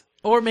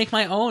 Or make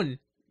my own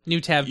new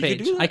tab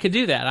page. I could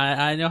do that.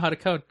 I know how to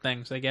code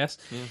things, I guess.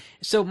 Yeah.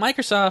 So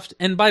Microsoft,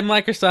 and by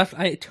Microsoft,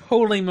 I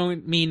totally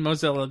mean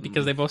Mozilla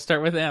because they both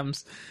start with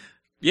M's.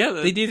 Yeah,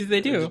 they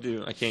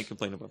do. I can't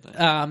complain about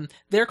that.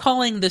 They're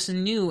calling this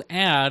new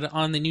ad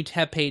on the new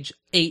tab page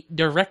a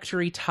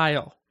directory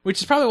tile,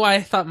 which is probably why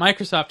I thought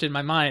Microsoft in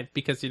my mind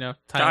because, tile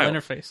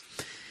interface.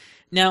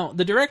 Now,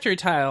 the directory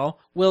tile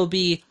will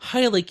be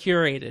highly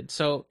curated,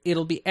 so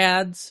it'll be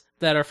ads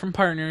that are from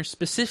partners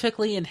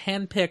specifically and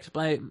handpicked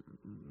by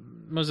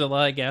Mozilla,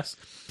 I guess,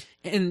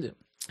 and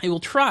it will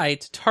try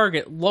to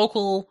target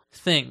local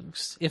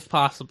things if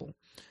possible.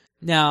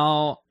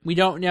 Now, we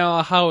don't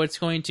know how it's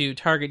going to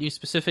target you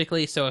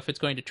specifically, so if it's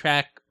going to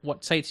track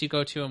what sites you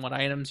go to and what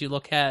items you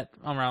look at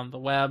around the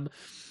web,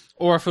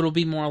 or if it'll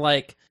be more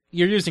like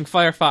you're using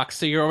Firefox,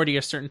 so you're already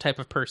a certain type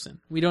of person.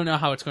 We don't know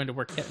how it's going to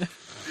work yet.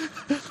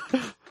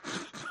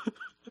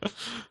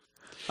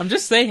 I'm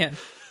just saying.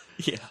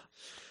 Yeah.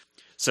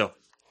 So,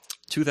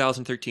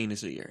 2013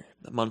 is the year.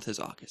 The month is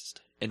August.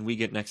 And we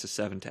get Nexus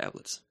 7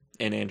 tablets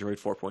and Android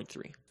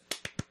 4.3.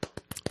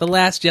 The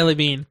last jelly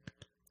bean.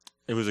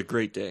 It was a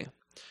great day. It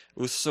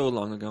was so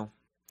long ago.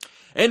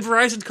 And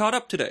Verizon caught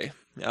up today.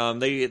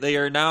 They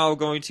are now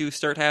going to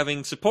start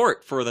having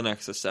support for the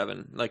Nexus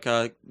 7.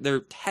 Their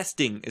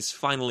testing is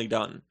finally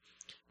done.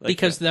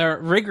 Because their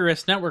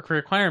rigorous network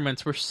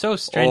requirements were so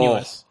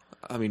strenuous.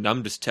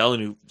 I'm just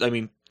telling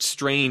you.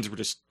 Strains were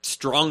just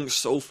strung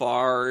so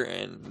far,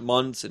 and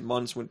months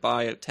went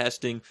by of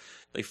testing.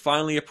 They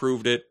finally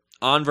approved it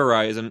on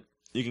Verizon.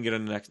 You can get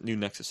a new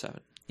Nexus 7.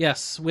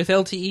 Yes, with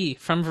LTE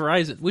from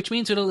Verizon, which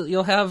means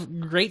you'll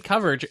have great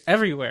coverage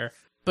everywhere,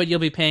 but you'll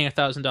be paying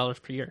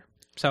 $1,000 per year.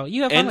 So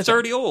you have fun. And it's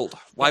already old.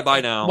 Why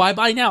buy now? Why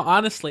buy now,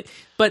 honestly?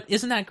 But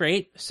isn't that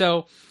great?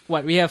 So,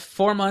 we have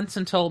 4 months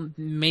until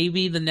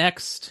maybe the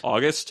next...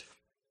 August?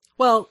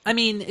 Well,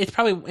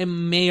 it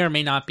may or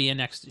may not be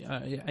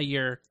a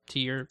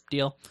year-to-year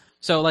deal.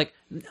 So,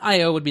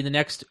 I/O would be the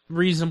next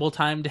reasonable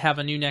time to have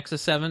a new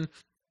Nexus 7.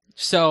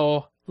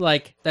 So,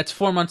 that's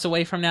 4 months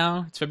away from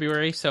now. It's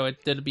February, so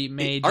it'll be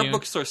May, June. Our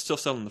bookstore's still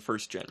selling the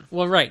first gen.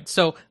 Well, right.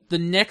 So, the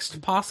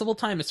next possible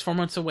time is 4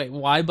 months away.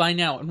 Why buy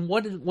now? And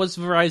what was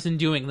Verizon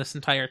doing this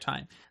entire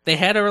time? They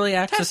had early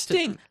access.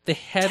 Testing. They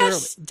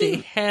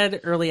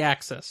had early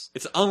access.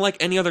 It's unlike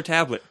any other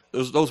tablet.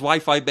 Those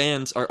Wi-Fi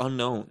bands are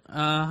unknown.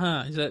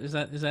 Uh-huh. Is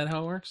that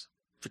how it works?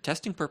 For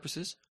testing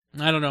purposes.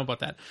 I don't know about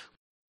that.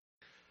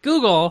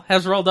 Google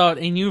has rolled out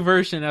a new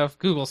version of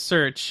Google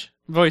Search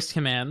voice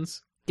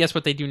commands. Guess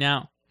what they do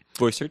now?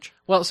 Voice search?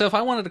 Well, so if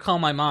I wanted to call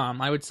my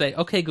mom, I would say,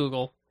 okay,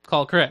 Google,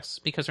 call Chris,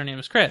 because her name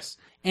is Chris.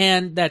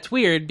 And that's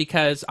weird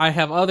because I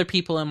have other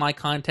people in my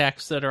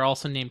contacts that are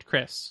also named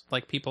Chris,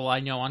 like people I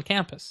know on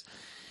campus.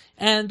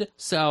 And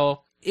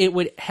so it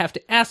would have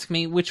to ask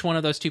me which one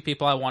of those two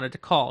people I wanted to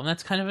call, and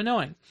that's kind of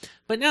annoying.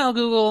 But now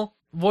Google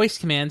voice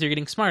commands are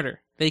getting smarter.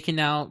 They can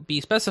now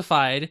be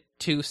specified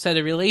to set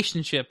a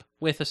relationship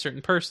with a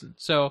certain person.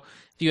 So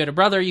if you had a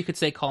brother, you could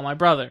say, call my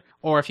brother.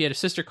 Or if you had a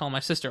sister, call my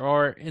sister.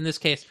 Or in this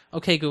case,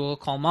 okay, Google,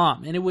 call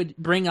mom. And it would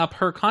bring up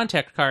her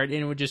contact card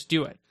and it would just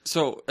do it.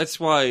 So that's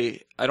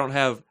why I don't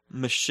have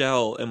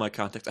Michelle in my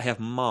contacts. I have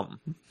mom.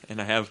 And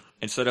I have,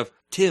 instead of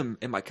Tim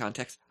in my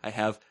contacts, I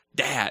have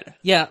dad.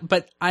 Yeah,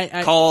 but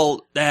I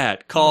call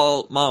dad,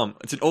 call mom.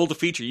 It's an older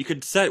feature. You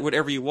can set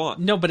whatever you want.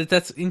 No, but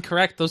that's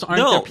incorrect. Those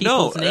aren't their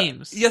people's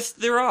names. Yes,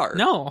 there are.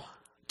 No.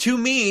 To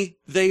me,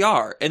 they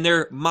are, and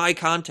they're my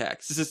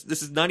contacts.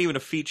 This is not even a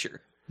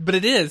feature. But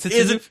it is.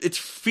 It's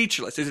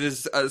featureless. It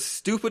is a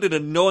stupid and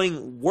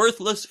annoying,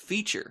 worthless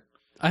feature.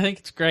 I think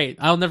it's great.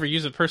 I'll never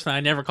use it personally.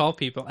 I never call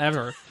people,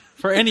 ever,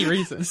 for any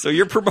reason. So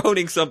you're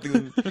promoting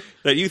something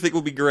that you think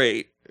will be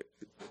great.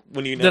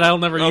 That I'll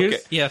never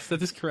use? Yes,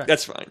 that is correct.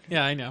 That's fine.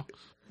 Yeah, I know.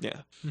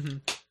 Yeah. Mm-hmm.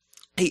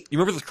 Hey, you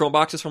remember the Chrome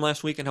boxes from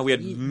last week and how we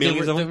had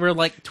millions of them? There were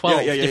like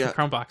 12 different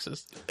Chrome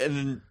boxes. And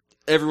then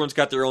everyone's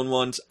got their own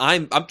ones.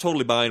 I'm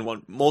totally buying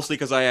one, mostly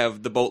because I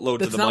have the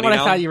boatloads of the money now. That's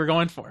not what I thought you were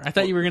going for. I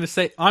thought you were going to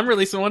say, I'm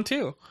releasing one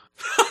too.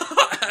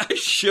 I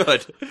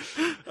should.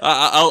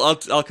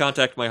 I'll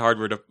contact my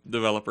hardware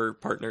developer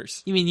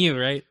partners. You mean you,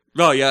 right?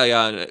 Oh,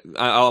 yeah.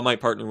 I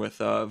might partner with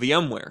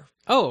VMware.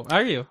 Oh,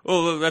 are you?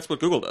 Well, that's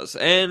what Google does.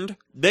 And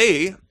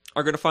they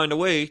are going to find a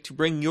way to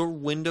bring your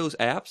Windows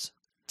apps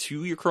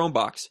to your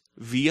Chromebox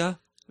via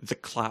the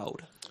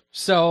cloud.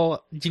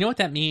 So, do you know what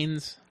that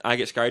means? I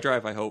get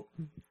SkyDrive, I hope.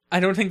 I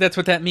don't think that's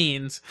what that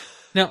means.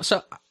 No,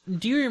 so,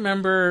 do you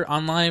remember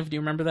OnLive? Do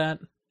you remember that?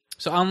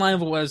 So, OnLive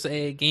was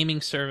a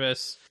gaming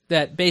service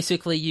that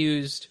basically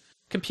used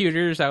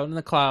computers out in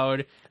the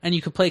cloud, and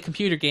you could play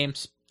computer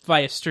games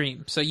via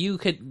stream. So, you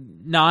could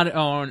not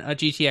own a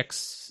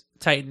GTX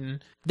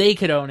Titan, they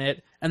could own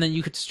it, and then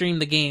you could stream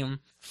the game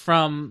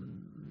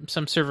from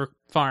some server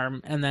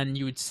farm, and then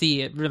you would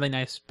see a really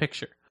nice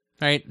picture,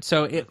 right?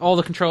 So all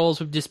the controls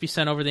would just be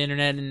sent over the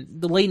internet,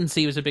 and the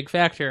latency was a big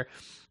factor,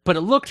 but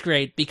it looked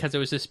great because it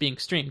was just being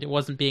streamed. It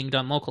wasn't being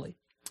done locally.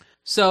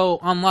 So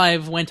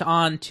OnLive went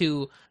on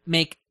to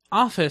make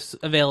Office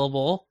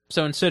available,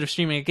 so instead of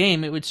streaming a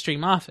game, it would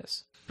stream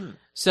Office.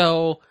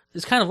 So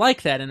it's kind of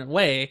like that in a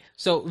way.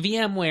 So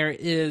VMware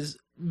is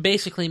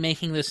basically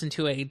making this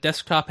into a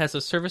desktop as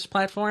a service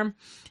platform,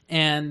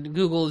 and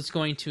Google is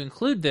going to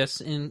include this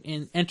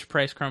in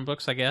enterprise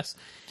Chromebooks, I guess.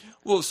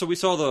 Well, so we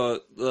saw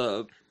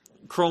the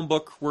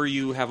Chromebook where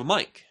you have a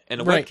mic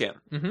and a webcam.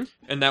 Mm-hmm.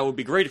 And that would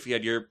be great if you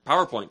had your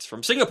PowerPoints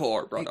from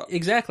Singapore brought up.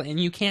 Exactly, and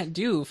you can't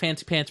do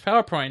fancy pants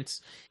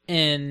PowerPoints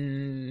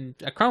in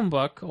a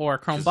Chromebook or a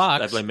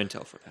Chromebox. I blame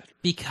Intel for that.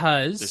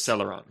 Because... They're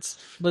Celerons.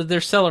 But they're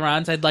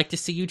Celerons. I'd like to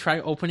see you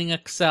try opening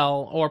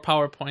Excel or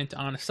PowerPoint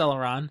on a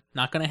Celeron.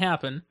 Not going to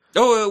happen.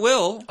 Oh, it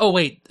will. Oh,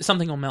 wait.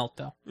 Something will melt,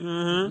 though.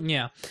 Mm-hmm.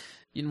 Yeah.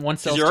 One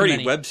cell's you're already too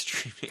many. web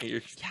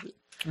streaming. Yeah.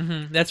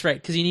 Mm-hmm. That's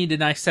right, because you need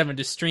an i7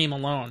 to stream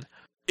alone.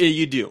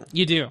 You do.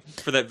 You do.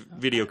 For that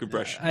video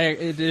compression.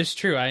 It is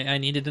true. I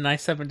needed an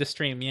i7 to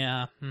stream,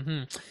 yeah.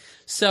 Mm-hmm.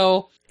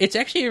 So it's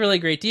actually a really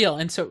great deal.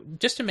 And so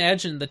just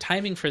imagine the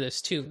timing for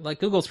this, too. Like,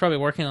 Google's probably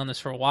working on this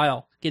for a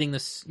while, getting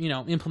this,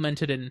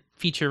 implemented and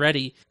feature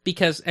ready,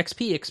 because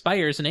XP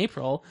expires in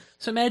April.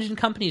 So imagine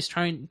companies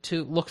trying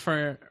to look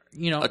for,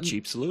 a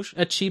cheap solution.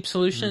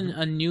 Mm-hmm.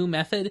 A new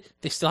method.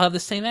 They still have the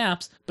same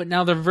apps, but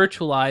now they're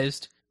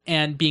virtualized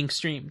and being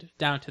streamed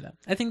down to them.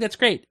 I think that's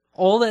great.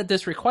 All that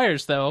this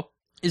requires, though,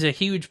 is a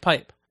huge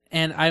pipe.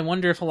 And I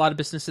wonder if a lot of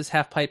businesses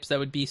have pipes that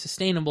would be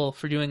sustainable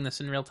for doing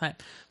this in real time.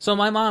 So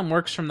my mom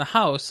works from the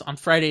house on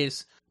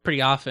Fridays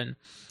pretty often,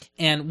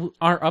 and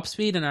our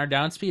upspeed and our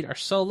downspeed are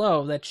so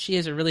low that she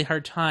has a really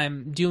hard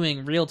time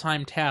doing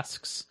real-time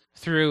tasks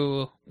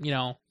through,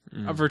 a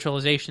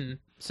virtualization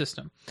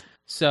system.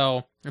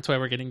 So that's why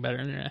we're getting better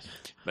internet.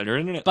 Better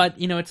internet. But,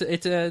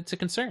 it's a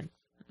concern.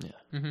 Yeah.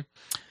 Mm-hmm.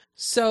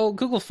 So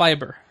Google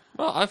Fiber.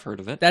 Well, I've heard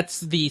of it.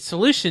 That's the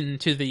solution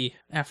to the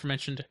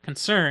aforementioned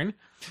concern.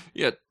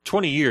 Yeah,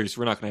 20 years,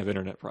 we're not going to have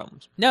internet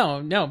problems.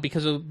 No,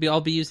 because we'll all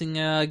be using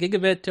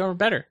gigabit or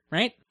better,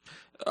 right?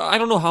 I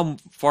don't know how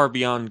far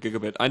beyond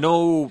gigabit. I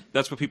know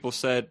that's what people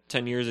said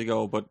 10 years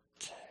ago, but...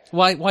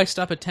 Why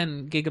stop at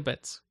 10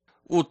 gigabits?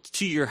 Well,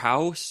 to your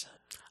house?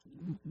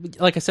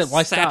 Like I said,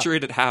 why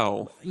Saturated stop?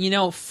 how?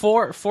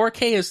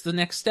 4K is the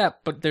next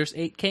step, but there's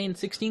 8K and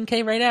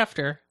 16K right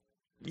after.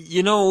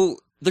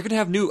 They're going to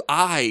have new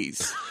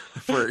eyes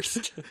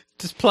first.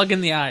 Just plug in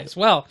the eyes.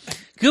 Well,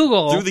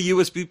 Google... Through the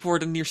USB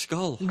port in your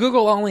skull.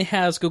 Google only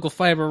has Google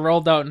Fiber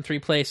rolled out in 3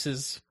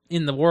 places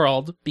in the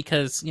world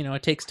because,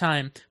 it takes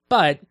time.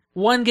 But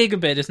 1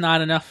 gigabit is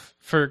not enough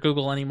for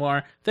Google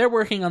anymore. They're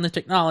working on the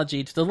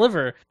technology to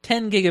deliver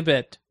 10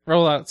 gigabit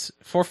rollouts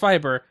for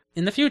fiber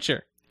in the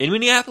future. In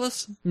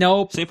Minneapolis?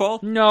 Nope. St. Paul?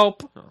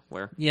 Nope. Oh,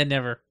 where? Yeah,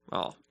 never.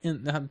 Oh.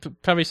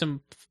 Probably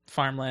some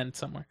farmland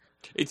somewhere.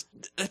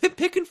 I've been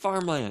picking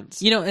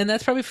farmlands. And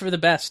that's probably for the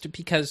best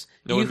because...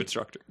 No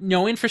infrastructure.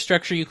 No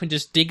infrastructure. You can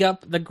just dig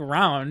up the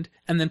ground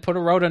and then put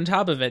a road on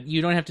top of it.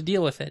 You don't have to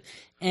deal with it.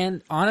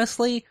 And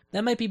honestly,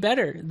 that might be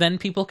better. Then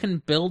people can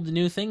build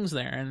new things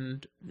there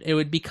and it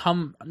would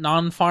become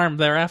non-farm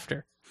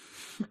thereafter.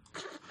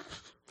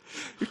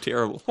 You're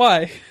terrible.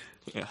 Why?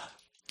 Yeah.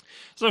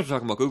 So I'm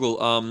talking about Google.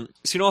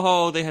 So you know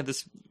how they had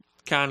this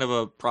kind of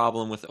a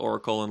problem with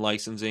Oracle and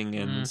licensing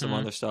and some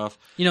other stuff.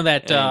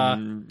 That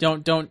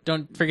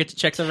don't forget to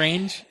check the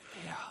range.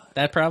 Yeah.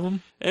 That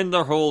problem. And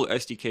their whole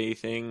SDK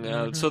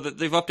thing. So that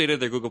they've updated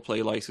their Google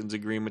Play license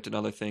agreement and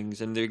other things,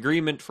 and the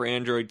agreement for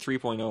Android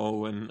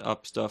 3.0 and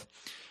up stuff.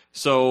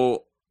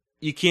 So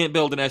you can't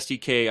build an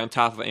SDK on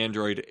top of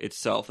Android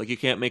itself. Like you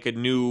can't make a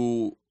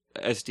new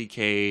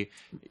SDK.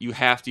 You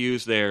have to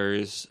use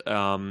theirs,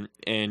 and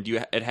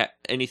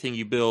anything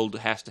you build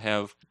has to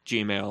have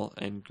Gmail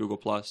and Google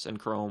Plus and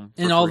Chrome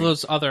and all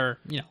those other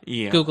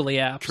googly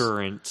apps.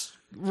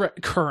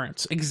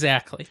 Currents,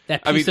 exactly.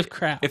 That piece of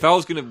crap. If I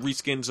was going to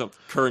reskin something,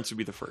 Currents would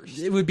be the first.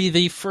 It would be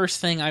the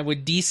first thing I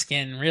would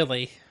deskin,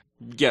 really.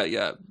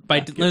 Yeah.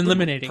 By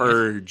eliminating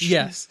purge. It.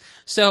 Yes.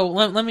 So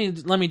let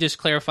me just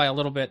clarify a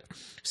little bit.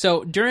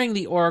 So during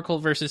the Oracle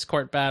versus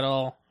Google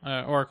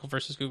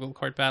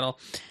court battle,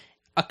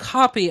 a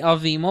copy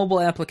of the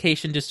mobile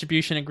application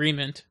distribution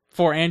agreement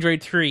for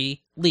Android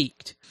 3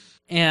 leaked.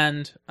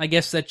 And I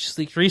guess that just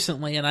leaked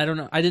recently, and I don't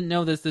know. I didn't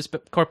know that this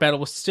court battle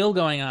was still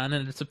going on,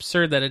 and it's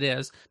absurd that it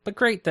is, but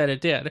great that it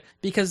did,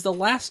 because the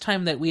last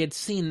time that we had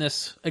seen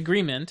this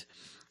agreement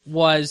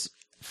was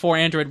for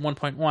Android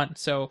 1.1.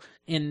 So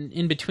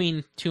in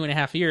between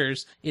 2.5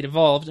 years, it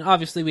evolved. And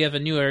obviously, we have a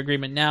newer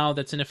agreement now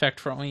that's in effect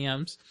for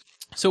OEMs.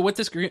 So what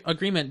this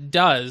agreement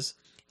does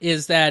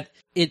is that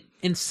it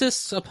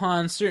insists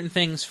upon certain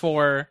things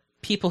for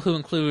people who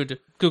include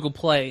Google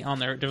Play on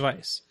their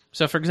device.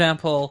 So, for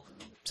example,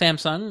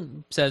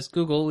 Samsung says,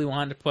 Google, we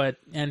want to put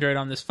Android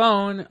on this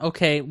phone.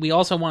 Okay, we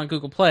also want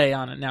Google Play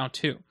on it now,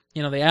 too.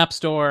 the App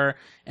Store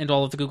and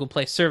all of the Google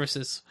Play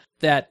services,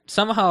 that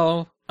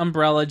somehow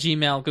Umbrella,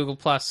 Gmail, Google+,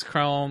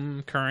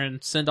 Chrome,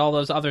 Currents, and all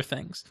those other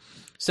things.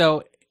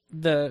 So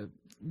the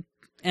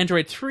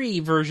Android 3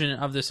 version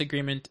of this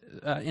agreement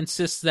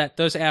insists that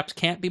those apps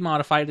can't be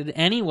modified in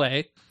any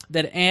way,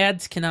 that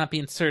ads cannot be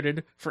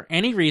inserted for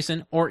any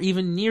reason or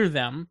even near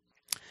them,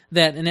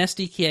 that an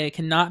SDK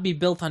cannot be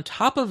built on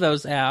top of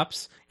those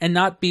apps and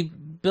not be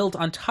built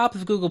on top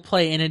of Google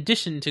Play in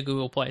addition to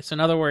Google Play. So in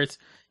other words,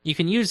 you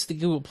can use the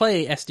Google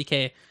Play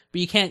SDK,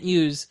 but you can't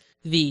use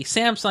the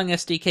Samsung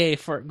SDK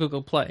for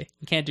Google Play.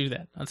 You can't do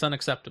that. That's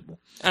unacceptable.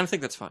 I don't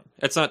think that's fine.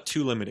 It's not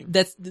too limiting.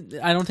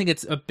 I don't think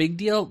it's a big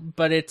deal,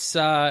 but it's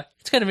kind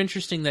of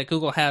interesting that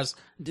Google has.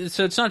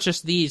 So it's not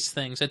just these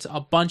things; it's a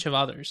bunch of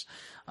others.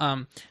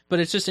 But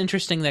it's just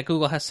interesting that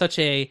Google has such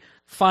a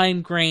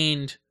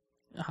fine-grained,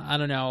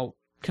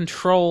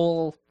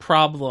 control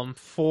problem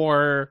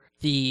for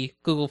the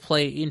Google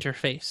Play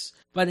interface.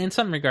 But in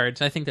some regards,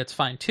 I think that's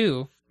fine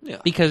too. Yeah.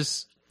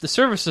 Because the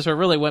services are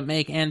really what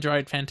make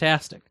Android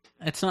fantastic.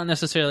 It's not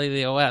necessarily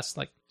the OS.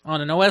 Like,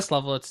 on an OS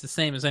level, it's the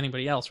same as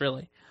anybody else,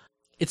 really.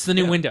 It's the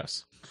new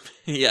Windows.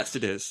 Yes,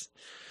 it is.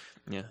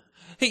 Yeah.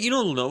 Hey, you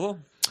know Lenovo?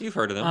 You've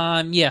heard of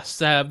them. Yes.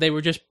 They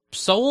were just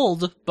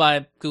sold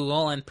by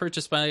Google and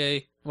purchased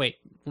by...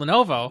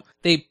 Lenovo.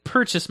 They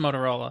purchased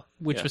Motorola,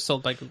 which was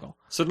sold by Google.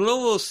 So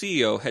Lenovo's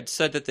CEO had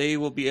said that they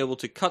will be able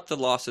to cut the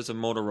losses of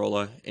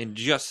Motorola in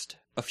just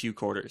a few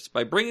quarters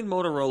by bringing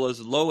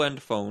Motorola's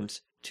low-end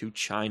phones to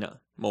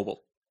China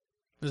Mobile.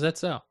 Is that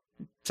so?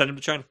 Send them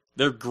to China.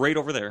 They're great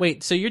over there.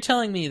 Wait, so you're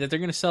telling me that they're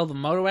going to sell the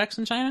Moto X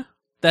in China?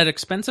 That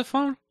expensive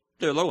phone?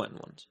 They're low-end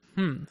ones.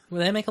 Will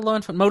they make a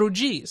low-end phone? Moto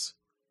Gs?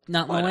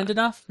 Not low-end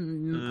enough?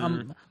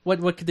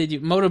 What could they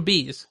do? Moto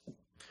Bs?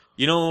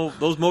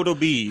 Those Moto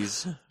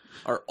Bs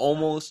are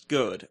almost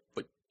good,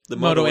 but the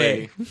Moto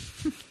A.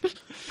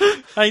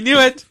 I knew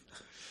it!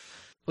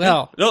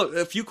 Well. No,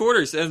 a few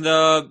quarters, and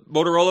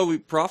Motorola will be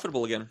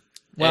profitable again.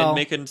 Well, and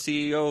making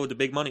CEO the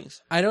big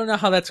monies. I don't know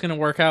how that's going to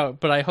work out,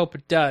 but I hope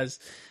it does.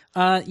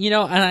 And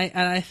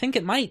I think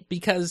it might,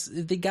 because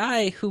the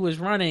guy who was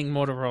running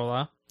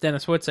Motorola,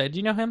 Dennis Woodside, do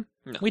you know him?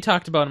 No. We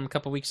talked about him a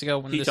couple weeks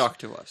ago. He talked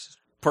to us,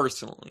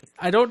 personally.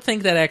 I don't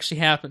think that actually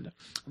happened.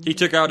 He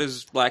took out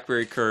his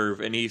BlackBerry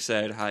Curve, and he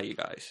said, "Hi, you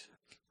guys."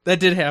 That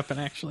did happen,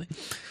 actually.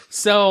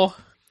 So,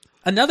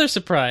 another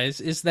surprise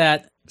is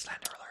that...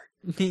 Slander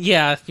alert.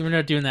 Yeah, we're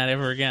not doing that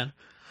ever again.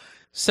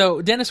 So,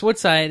 Dennis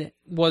Woodside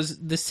was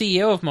the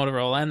CEO of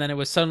Motorola, and then it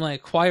was suddenly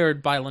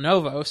acquired by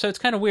Lenovo. So, it's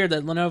kind of weird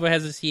that Lenovo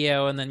has a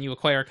CEO, and then you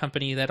acquire a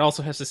company that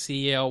also has a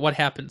CEO. What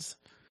happens?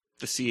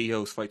 The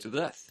CEOs fight to the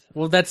death.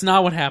 Well, that's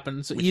not what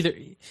happens. Either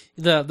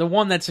the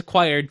one that's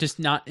acquired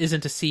isn't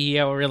a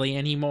CEO really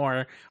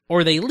anymore,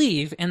 or they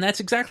leave, and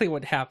that's exactly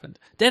what happened.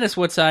 Dennis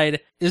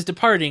Woodside is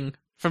departing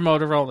from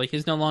Motorola.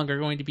 He's no longer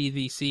going to be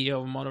the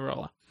CEO of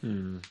Motorola.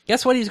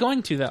 Guess what he's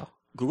going to, though?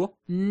 Google?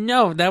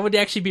 No, that would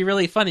actually be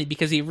really funny,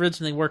 because he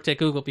originally worked at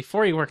Google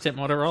before he worked at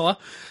Motorola.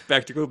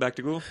 Back to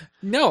Google?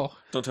 No.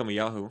 Don't tell me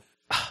Yahoo.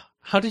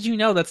 How did you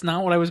know? That's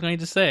not what I was going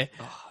to say.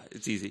 Oh,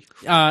 it's easy.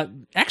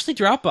 Actually,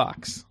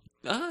 Dropbox.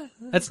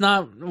 That's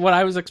not what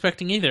I was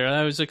expecting either.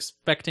 I was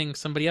expecting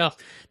somebody else.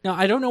 Now,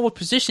 I don't know what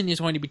position he's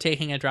going to be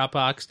taking at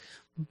Dropbox,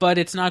 but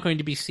it's not going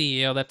to be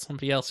CEO. That's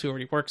somebody else who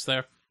already works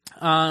there.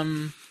 I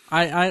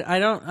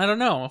don't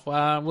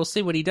know. We'll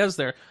see what he does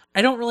there.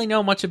 I don't really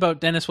know much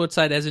about Dennis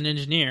Woodside as an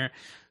engineer,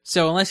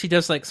 so unless he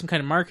does like some kind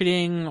of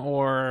marketing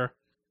or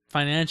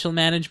financial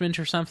management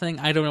or something,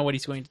 I don't know what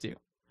he's going to do.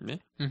 Yeah.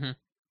 Mm-hmm.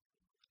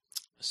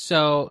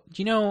 So,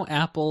 do you know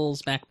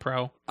Apple's Mac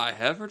Pro? I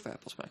have heard of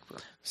Apple's Mac Pro.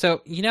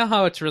 So, you know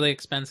how it's really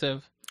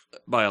expensive?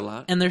 By a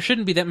lot. And there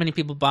shouldn't be that many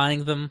people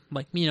buying them.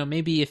 Like,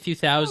 maybe a few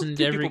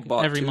thousand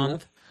every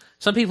month.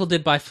 Some people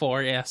did buy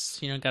 4, yes.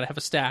 Gotta have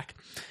a stack.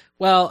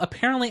 Well,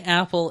 apparently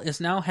Apple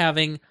is now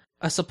having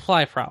a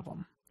supply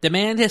problem.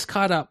 Demand has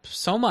caught up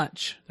so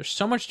much. There's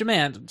so much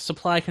demand,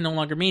 supply can no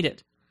longer meet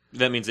it.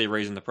 That means they're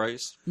raising the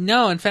price?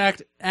 No, in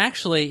fact,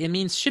 actually, it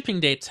means shipping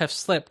dates have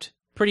slipped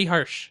pretty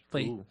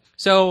harshly. Ooh.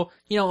 So,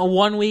 a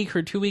 1 week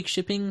or 2 week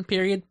shipping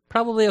period,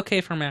 probably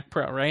okay for Mac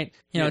Pro, right?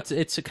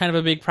 It's a kind of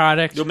a big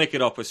product. You'll make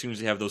it up as soon as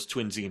you have those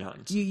twin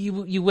Xenons.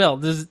 You will.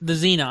 The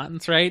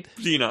Xenons, right?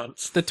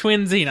 Xenons. The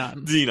twin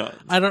Xenons. Xenons.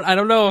 I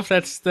don't know if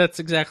that's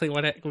exactly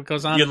what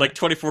goes on. You get like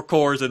 24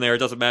 cores in there. It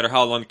doesn't matter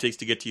how long it takes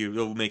to get to you.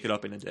 They'll make it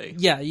up in a day.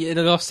 Yeah,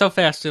 it'll go so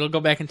fast, it'll go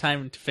back in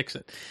time to fix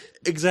it.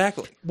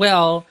 Exactly.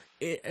 Well,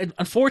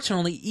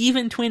 unfortunately,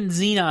 even twin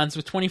Xenons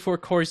with 24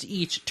 cores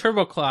each,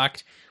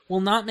 turbo-clocked, will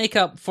not make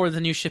up for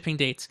the new shipping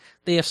dates.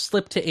 They have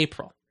slipped to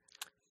April.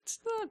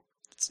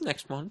 It's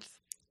next month.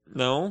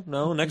 No,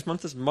 next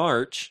month is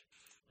March.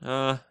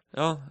 April.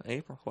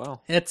 Wow.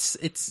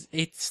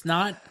 It's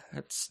not.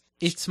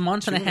 It's a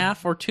month and a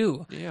half or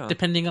 2,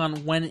 depending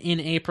on when in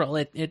April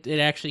it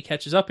actually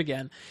catches up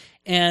again.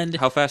 And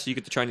how fast do you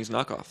get the Chinese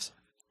knockoffs?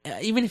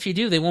 Even if you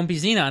do, they won't be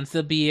Xenons.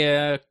 They'll be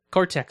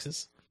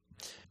Cortexes.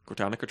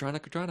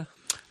 Cortana.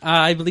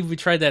 I believe we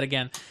tried that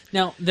again.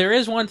 Now, there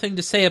is one thing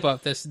to say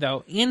about this,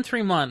 though. In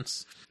 3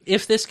 months,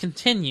 if this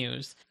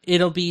continues,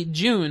 it'll be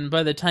June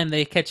by the time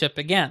they catch up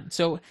again.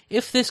 So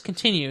if this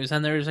continues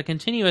and there's a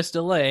continuous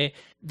delay,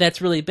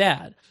 that's really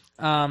bad.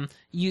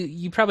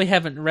 You probably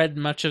haven't read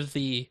much of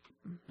the,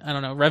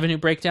 revenue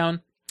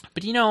breakdown,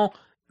 but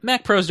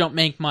Mac Pros don't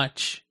make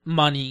much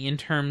money in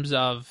terms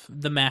of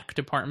the Mac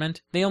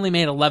department. They only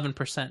made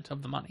 11%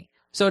 of the money.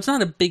 So it's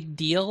not a big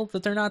deal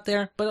that they're not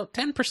there, but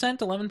 10%,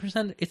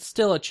 11%, it's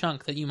still a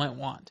chunk that you might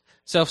want.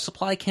 So if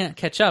supply can't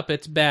catch up,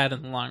 it's bad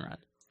in the long run.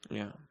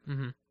 Yeah.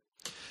 Mm-hmm.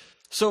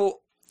 So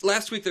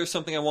last week there was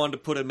something I wanted to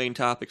put in main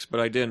topics, but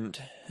I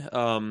didn't.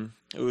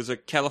 It was a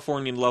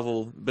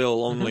Californian-level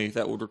bill only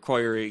that would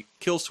require a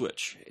kill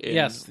switch.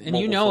 Yes, and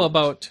you mobile know phones.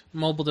 about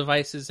mobile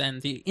devices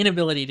and the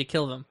inability to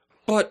kill them.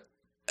 But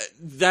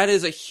that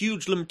is a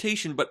huge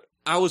limitation, but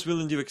I was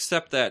willing to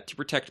accept that to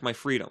protect my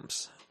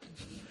freedoms.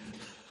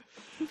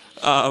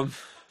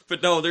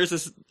 But no, there's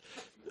this...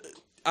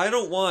 I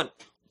don't want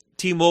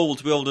T-Mobile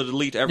to be able to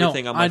delete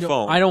everything on my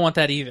phone. I don't want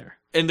that either.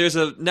 And there's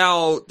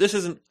this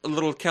isn't a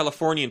little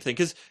Californian thing,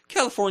 because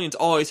Californians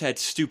always had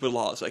stupid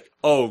laws, like,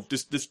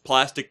 this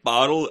plastic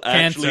bottle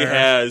actually Cancer.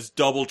 has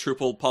double,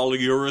 triple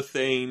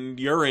polyurethane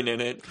urine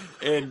in it,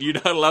 and you're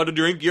not allowed to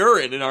drink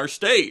urine in our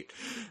state.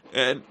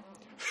 And,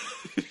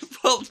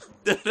 well,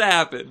 that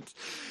happens.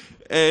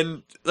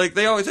 And,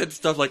 they always had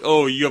stuff like,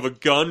 you have a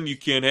gun, you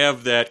can't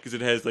have that, because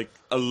it has,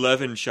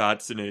 11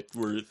 shots in it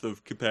worth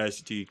of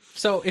capacity.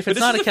 So if But it's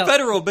not a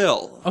federal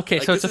bill. Okay,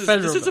 so it's a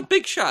federal This is a bill.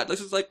 big shot.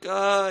 This is So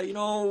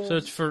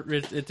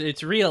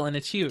it's real and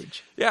it's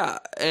huge. Yeah,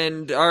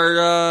 and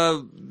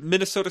our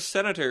Minnesota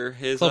senator,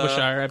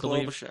 Klobuchar, I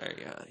believe. Klobuchar,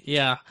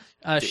 yeah.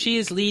 Yeah, she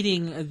is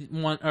leading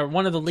one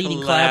of the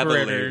leading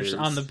collaborators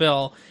on the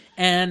bill,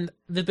 and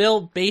the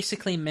bill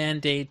basically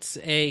mandates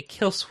a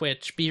kill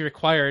switch be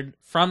required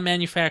from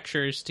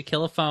manufacturers to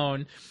kill a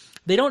phone.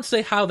 They don't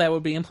say how that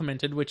would be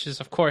implemented, which is,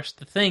 of course,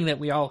 the thing that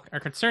we all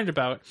are concerned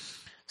about.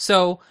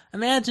 So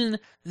imagine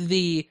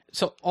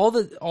all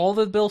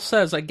the bill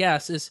says, I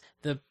guess, is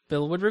the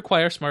bill would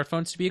require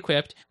smartphones to be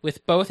equipped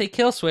with both a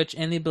kill switch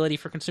and the ability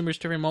for consumers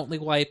to remotely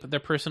wipe their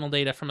personal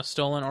data from a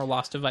stolen or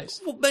lost device.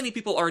 Well, many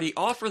people already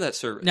offer that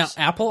service. Now,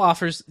 Apple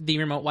offers the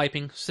remote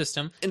wiping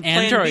system. And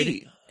Plan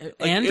B.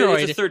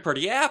 Android, it's a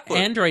third-party app. But...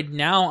 Android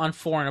now on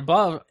 4 and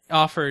above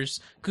offers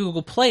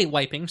Google Play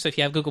wiping. So if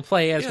you have Google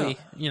Play, as we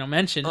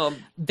mentioned,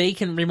 they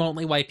can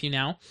remotely wipe you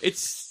now.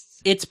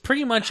 It's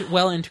pretty much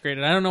well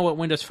integrated. I don't know what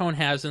Windows Phone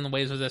has in the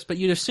ways of this, but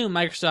you'd assume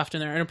Microsoft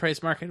in their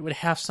enterprise market would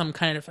have some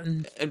kind of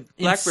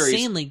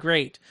insanely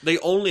great. They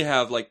only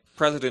have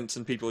presidents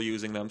and people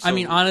using them. So... I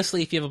mean,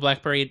 honestly, if you have a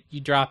BlackBerry,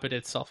 you drop it,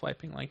 it's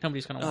self-wiping.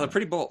 Nobody's going to want they're it.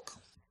 pretty bulk.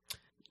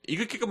 You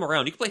could kick them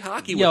around. You could play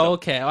hockey with them.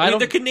 Okay. I mean,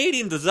 they're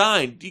Canadian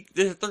designed.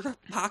 They're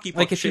hockey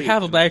puck if you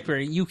have a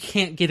BlackBerry, you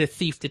can't get a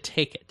thief to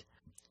take it.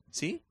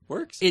 See?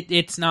 Works.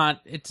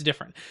 It's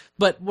different.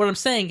 But what I'm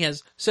saying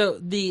is, so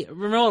the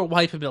remote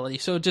wipe ability,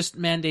 so it just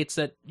mandates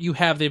that you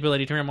have the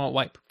ability to remote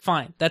wipe.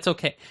 Fine. That's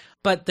okay.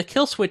 But the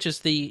kill switch is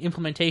the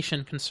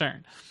implementation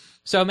concern.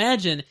 So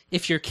imagine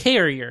if your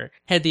carrier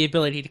had the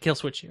ability to kill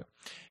switch you.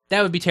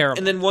 That would be terrible.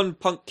 And then one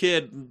punk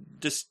kid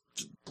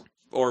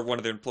or one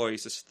of their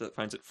employees just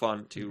finds it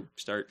fun to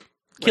start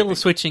kill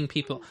switching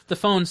people. The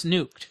phone's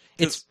nuked.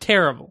 It's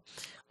terrible.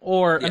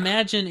 Or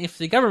imagine if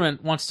the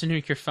government wants to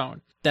nuke your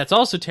phone. That's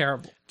also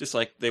terrible. Just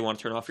like they want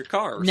to turn off your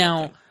car or now,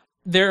 something.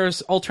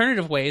 There's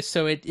alternative ways,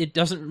 so it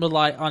doesn't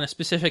rely on a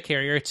specific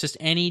carrier. It's just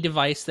any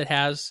device that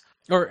has...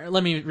 Or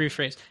let me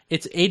rephrase.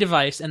 It's a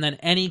device, and then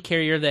any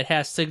carrier that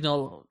has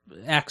signal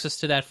access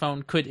to that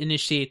phone could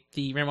initiate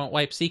the remote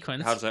wipe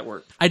sequence. How does that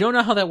work? I don't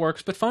know how that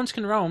works, but phones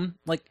can roam.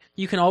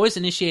 You can always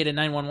initiate a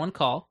 911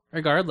 call,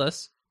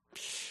 regardless.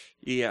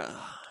 Yeah.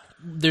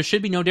 There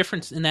should be no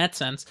difference in that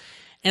sense.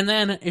 And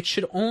then it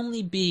should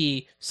only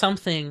be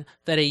something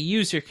that a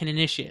user can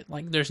initiate.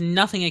 There's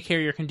nothing a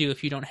carrier can do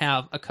if you don't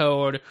have a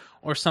code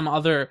or some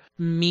other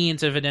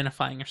means of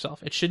identifying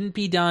yourself. It shouldn't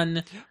be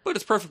done. But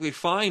it's perfectly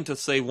fine to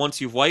say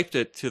once you've wiped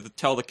it to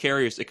tell the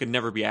carriers it can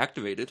never be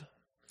activated.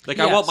 Yes.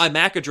 I want my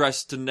MAC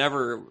address to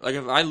never...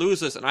 if I lose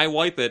this and I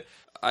wipe it,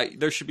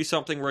 there should be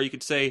something where you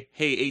could say,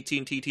 hey,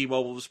 AT&T,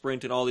 T-Mobile,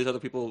 Sprint, and all these other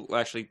people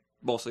actually...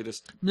 Mostly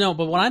just... No,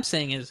 but what I'm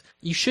saying is,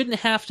 you shouldn't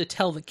have to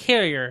tell the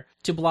carrier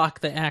to block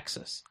the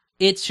access.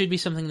 It should be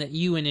something that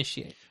you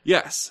initiate.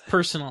 Yes.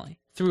 Personally.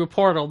 Through a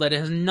portal that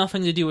has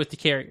nothing to do with the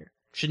carrier.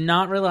 Should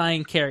not rely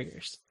on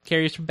carriers.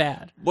 Carriers are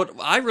bad. What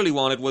I really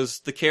wanted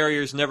was the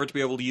carriers never to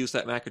be able to use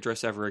that MAC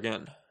address ever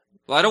again.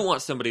 Well, I don't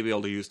want somebody to be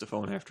able to use the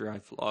phone after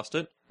I've lost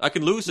it. I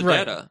can lose the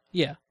data.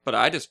 Yeah. But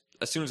as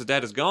soon as the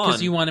data's gone...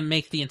 Because you want to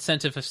make the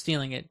incentive of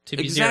stealing it to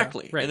be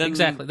exactly. zero. Right, and then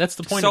exactly. That's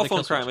the point cell of the phone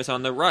kill switch. crime is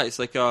on the rise.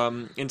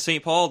 In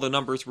St. Paul, the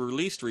numbers were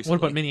released recently.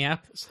 What about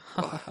Minneapolis?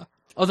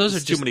 Those are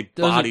just... too many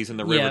bodies in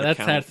the river to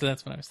count.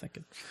 That's what I was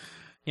thinking.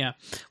 Yeah.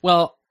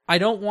 Well, I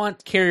don't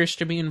want carriers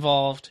to be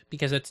involved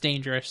because it's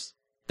dangerous.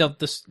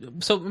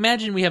 So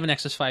imagine we have a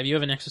Nexus 5, you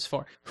have a Nexus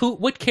 4.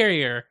 What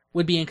carrier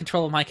would be in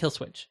control of my kill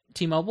switch?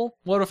 T-Mobile?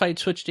 What if I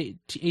switch to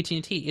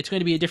AT&T? It's going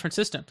to be a different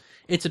system.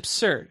 It's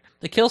absurd.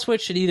 The kill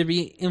switch should either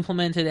be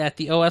implemented at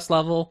the OS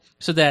level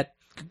so that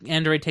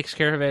Android takes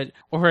care of it,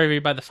 or whoever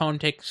you buy the phone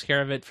takes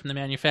care of it from the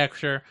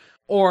manufacturer,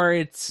 or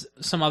it's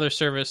some other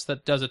service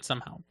that does it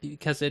somehow,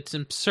 because it's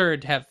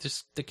absurd to have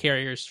the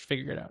carriers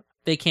figure it out.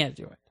 They can't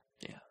do it.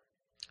 Yeah.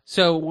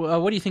 So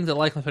what do you think the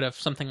likelihood of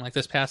something like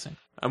this passing?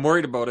 I'm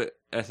worried about it.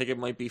 I think it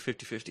might be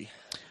 50-50.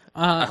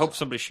 I hope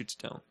somebody shoots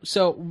it down.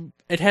 So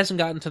it hasn't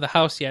gotten to the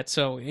House yet,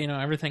 so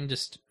everything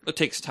just... It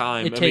takes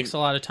time. It takes a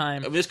lot of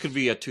time. This could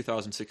be a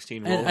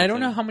 2016 and I don't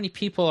know how many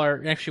people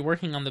are actually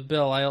working on the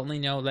bill. I only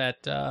know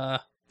that there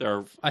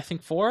are, I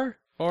think four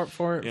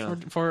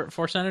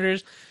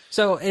senators.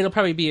 So it'll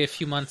probably be a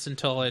few months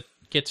until it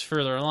gets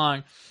further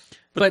along.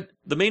 But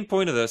the main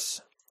point of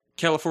this,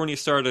 California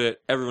started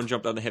it, everyone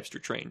jumped on the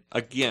hipster train.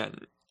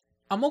 Again.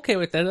 I'm okay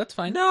with that. That's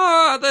fine.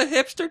 No, the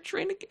hipster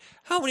train.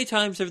 How many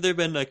times have there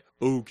been like,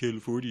 oh,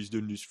 California's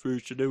done this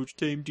first, so now it's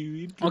time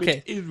to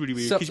implement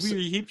everywhere because we're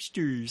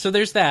hipsters. So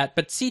there's that,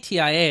 but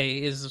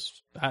CTIA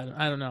is,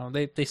 I don't know,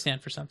 they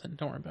stand for something.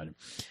 Don't worry about it.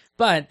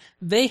 But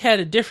they had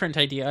a different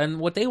idea, and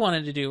what they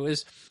wanted to do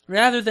is,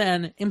 rather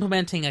than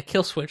implementing a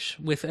kill switch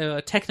with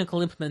a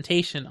technical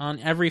implementation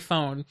on every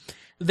phone,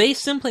 they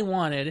simply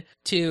wanted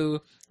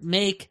to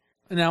make,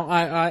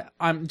 now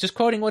I'm just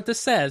quoting what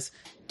this says,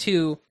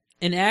 to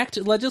enact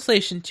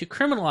legislation to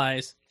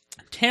criminalize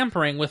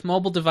tampering with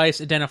mobile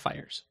device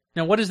identifiers.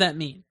 Now, what does that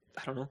mean?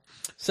 I don't know.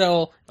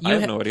 So I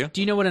have no idea.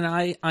 Do you know what an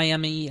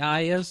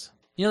IMEI is?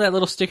 You know that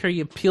little sticker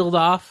you peeled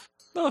off?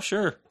 Oh,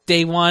 sure.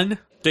 Day one?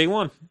 Day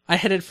one. I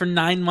had it for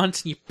 9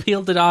 months and you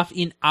peeled it off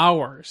in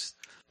hours.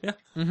 Yeah.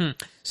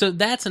 Mm-hmm. So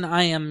that's an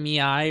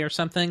IMEI or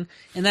something,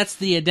 and that's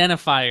the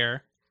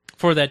identifier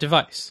for that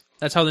device.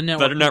 That's how the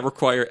network... Better not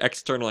require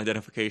external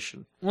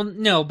identification. Well,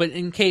 no, but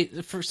in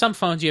case... For some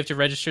phones, you have to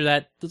register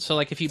that. So,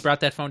 like, if you brought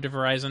that phone to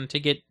Verizon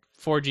to get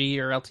 4G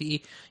or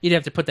LTE, you'd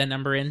have to put that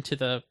number into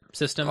the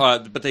system.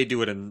 But they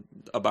do it in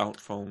About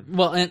phone.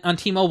 Well, and on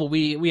T-Mobile,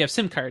 we have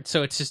SIM cards,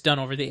 so it's just done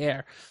over the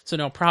air. So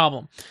no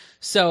problem.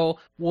 So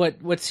what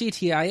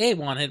CTIA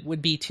wanted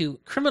would be to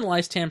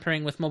criminalize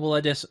tampering with mobile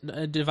device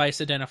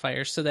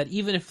identifiers so that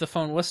even if the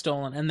phone was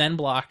stolen and then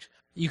blocked,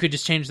 you could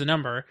just change the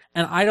number.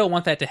 And I don't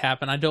want that to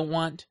happen. I don't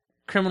want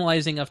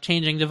criminalizing of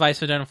changing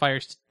device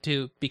identifiers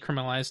to be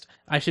criminalized.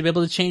 I should be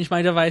able to change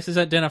my device's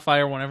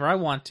identifier whenever I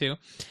want to.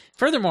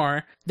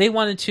 Furthermore, they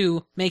wanted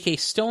to make a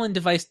stolen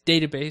device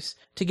database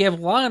to give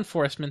law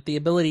enforcement the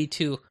ability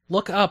to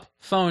look up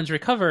phones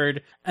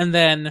recovered and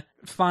then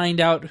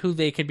find out who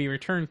they could be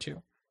returned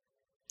to.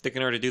 They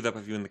can already do that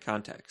by viewing the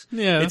contacts.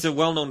 Yeah. It's a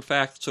well-known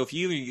fact. So if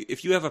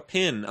you have a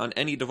PIN on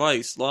any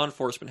device, law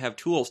enforcement have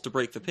tools to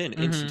break the PIN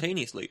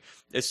instantaneously.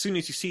 As soon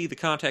as you see the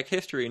contact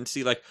history and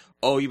see like,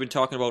 oh, you've been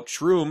talking about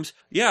shrooms,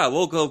 yeah,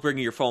 we'll go bring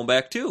your phone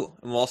back too.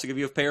 And we'll also give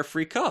you a pair of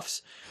free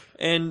cuffs.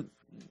 And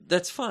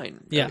that's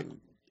fine. Yeah.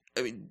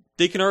 I mean,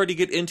 they can already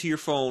get into your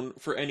phone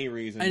for any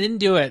reason. I didn't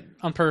do it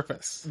on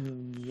purpose.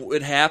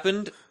 It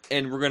happened,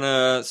 and we're going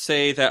to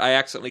say that I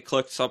accidentally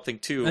clicked something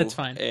too. That's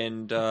fine.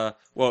 And, yeah.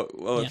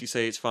 If you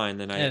say it's fine,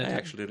 then I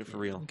actually did it for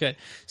real. Good.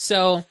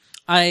 So,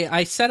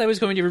 I said I was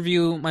going to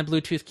review my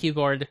Bluetooth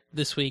keyboard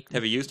this week.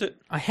 Have you used it?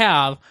 I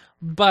have,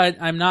 but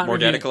I'm not More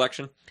data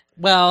collection?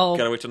 Well...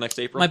 Gotta wait till next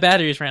April? My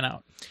batteries ran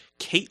out.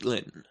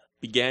 Caitlin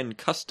began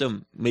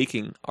custom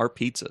making our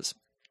pizzas.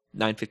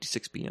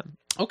 9:56 p.m.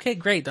 Okay,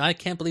 great. I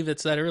can't believe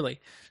it's that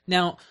early.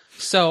 Now,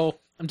 so,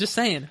 I'm just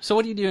saying. So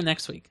what are you doing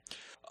next week?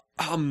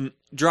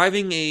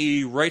 Driving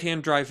a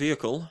right-hand drive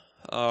vehicle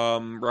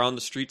around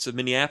the streets of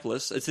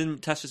Minneapolis.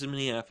 Tesla's in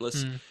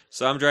Minneapolis.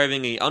 So I'm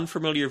driving an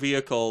unfamiliar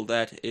vehicle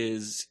that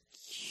is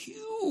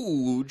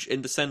huge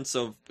in the sense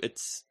of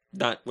it's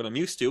not what I'm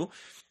used to.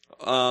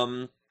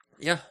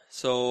 Yeah,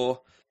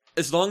 so...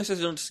 As long as I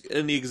don't,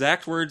 in the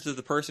exact words of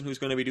the person who's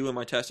going to be doing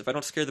my test, if I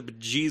don't scare the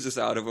bejesus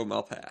out of them,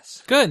 I'll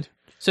pass. Good.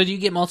 So do you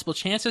get multiple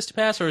chances to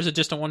pass, or is it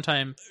just a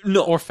one-time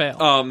or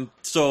fail?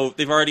 So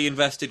they've already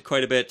invested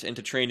quite a bit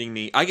into training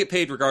me. I get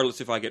paid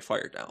regardless if I get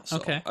fired now. So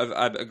okay.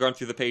 I've gone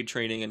through the paid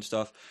training and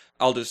stuff.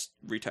 I'll just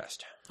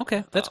retest.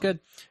 Okay, that's good.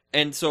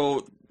 And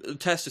so the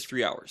test is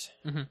 3 hours.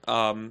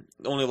 The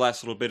only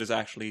last little bit is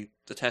actually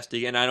the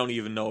testing, and I don't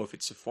even know if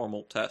it's a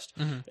formal test.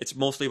 It's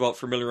mostly about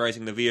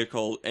familiarizing the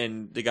vehicle,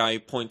 and the guy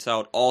points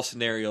out all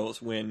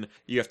scenarios when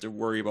you have to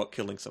worry about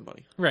killing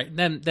somebody. Right,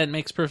 that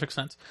makes perfect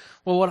sense.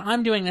 Well, what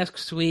I'm doing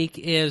next week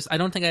is, I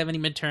don't think I have any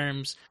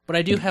midterms, but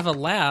I do have a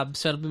lab,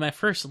 so it'll be my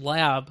first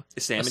lab.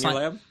 Is Sam in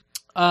your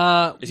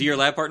lab? Is he your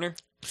lab partner?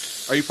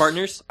 Are you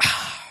partners?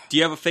 Do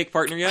you have a fake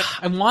partner yet?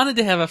 I wanted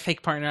to have a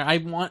fake partner.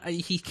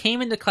 He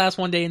came into class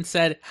one day and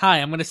said, "Hi,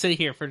 I'm going to sit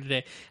here for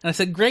today." And I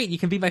said, "Great, you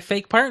can be my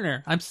fake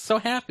partner." I'm so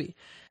happy.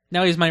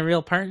 Now he's my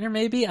real partner,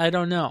 maybe? I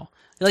don't know.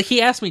 Like,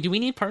 he asked me, "Do we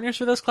need partners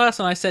for this class?"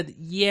 And I said,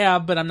 "Yeah,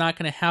 but I'm not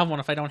going to have one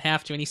if I don't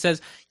have to." And he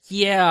says,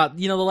 "Yeah,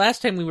 the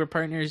last time we were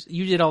partners,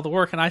 you did all the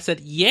work." And I said,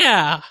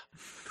 "Yeah."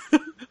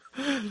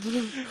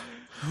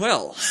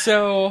 Well.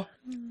 So,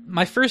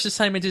 my first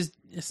assignment is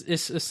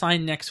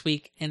assigned next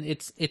week, and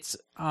it's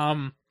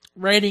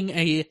writing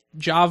a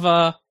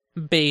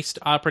Java-based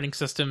operating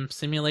system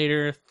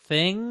simulator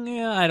thing.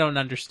 I don't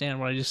understand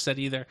what I just said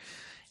either.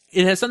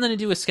 It has something to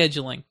do with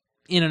scheduling.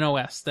 in an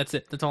OS. That's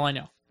it. That's all I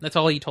know. That's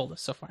all he told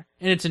us so far.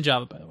 And it's in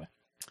Java, by the way.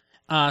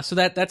 So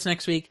that's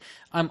next week.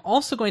 I'm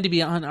also going to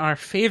be on our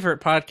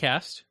favorite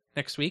podcast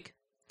next week,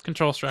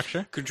 Control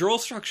Structure. Control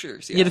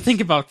Structures, yes. You had to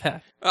think about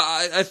that.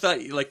 I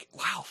thought, like,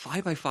 wow,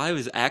 5x5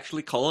 is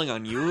actually calling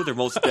on you, their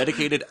most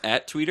dedicated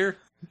 @tweeter.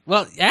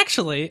 Well,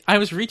 actually, I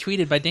was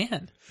retweeted by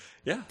Dan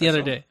the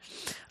other day.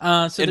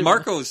 And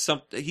Marco's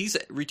he's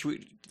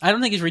retweeted. I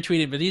don't think he's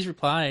retweeted, but he's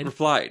replied.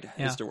 Replied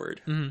is the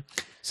word. Mm-hmm.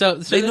 So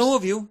they know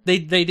of you. They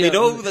do. They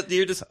know that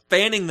you're just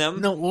fanning them.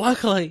 No,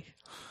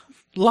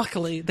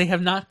 luckily, they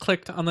have not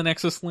clicked on the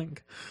Nexus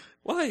link.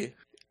 Why?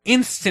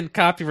 Instant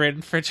copyright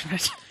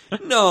infringement.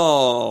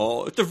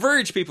 No, the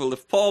Verge people,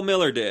 if Paul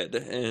Miller did,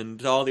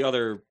 and all the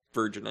other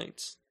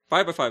Virginites.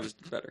 5x5 is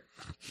better.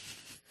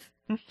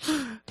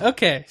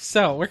 Okay,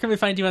 so where can we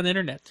find you on the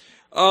internet?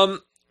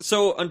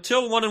 So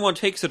until 1&1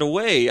 takes it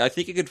away, I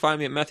think you can find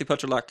me at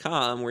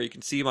MatthewPetchel.com, where you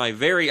can see my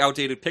very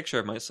outdated picture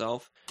of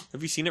myself.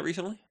 Have you seen it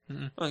recently?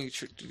 Mm-mm. Oh, you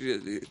should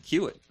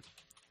cue it.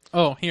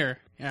 Oh, here.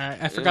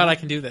 I forgot I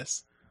can do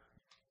this.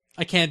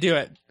 I can't do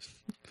it.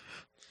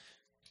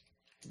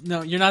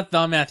 No, you're not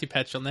the Matthew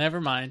Petchel. Never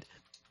mind.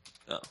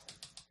 Oh.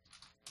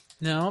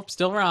 Nope,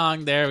 still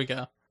wrong. There we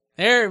go.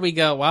 There we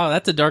go. Wow,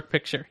 that's a dark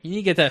picture. You need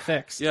to get that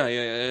fixed. Yeah.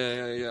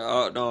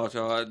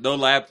 Oh, no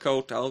lab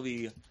coat. I'll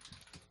be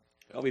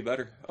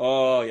better.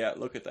 Oh, yeah,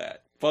 look at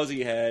that.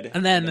 Fuzzy head.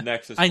 And then, the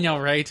Nexus. I know,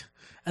 right?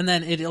 And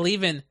then it'll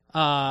even,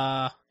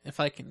 if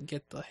I can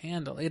get the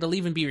handle, it'll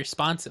even be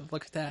responsive.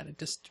 Look at that. It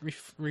just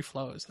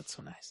reflows. That's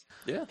so nice.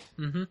 Yeah.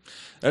 Mm-hmm.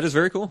 That is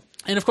very cool.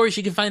 And of course,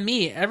 you can find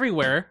me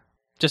everywhere,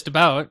 just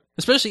about,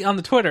 especially on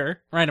the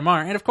Twitter, Ryan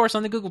Amar, and of course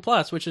on the Google+,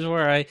 which is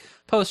where I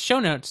post show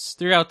notes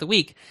throughout the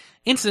week.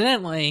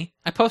 Incidentally,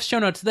 I post show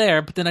notes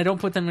there, but then I don't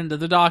put them into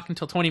the doc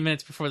until 20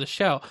 minutes before the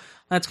show.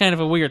 That's kind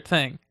of a weird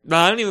thing.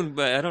 No,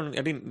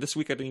 this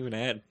week I didn't even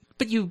add.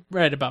 But you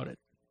read about it.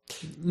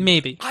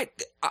 Maybe. I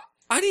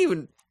didn't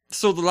even.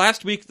 So the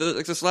last week,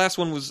 this last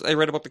one was, I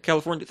read about the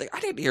California thing. I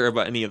didn't hear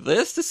about any of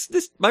this.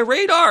 My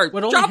radar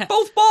dropped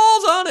both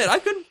balls on it. I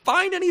couldn't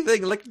find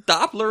anything, like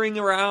Dopplering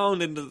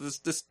around and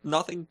this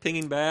nothing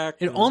pinging back.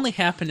 It only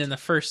happened in the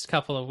first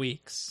couple of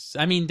weeks.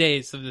 I mean,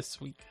 days of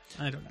this week.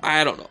 I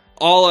don't know.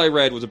 All I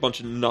read was a bunch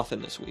of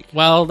nothing this week.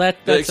 Well, that's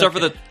except for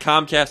the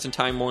Comcast and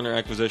Time Warner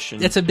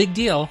acquisition. It's a big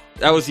deal.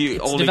 That was the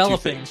only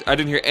developing. 2 things. I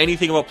didn't hear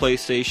anything about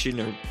PlayStation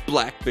or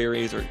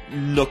Blackberries or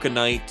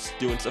Nookanites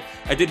doing stuff.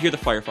 I did hear the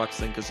Firefox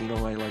thing because, I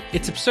like...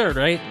 It's absurd,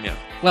 right? Yeah.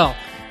 Well,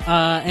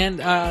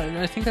 and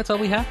I think that's all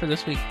we have for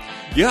this week.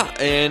 Yeah,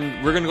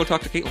 and we're going to go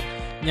talk to Caitlin.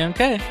 Yeah,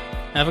 okay.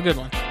 Have a good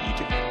one. You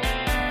too.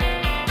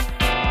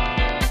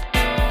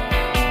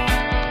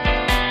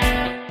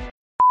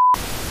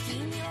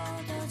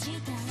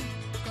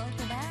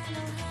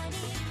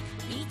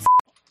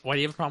 Why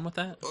do you have a problem with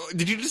that?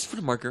 Did you just put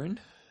a marker in?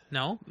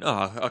 No.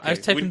 Oh, okay. I was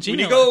typing when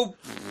you go...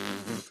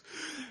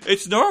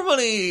 It's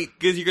normally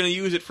because you're going to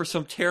use it for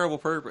some terrible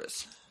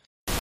purpose.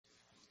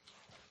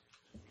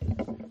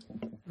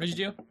 What'd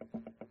you do?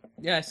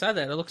 Yeah, I saw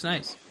that. It looks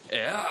nice.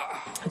 Yeah.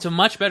 It's a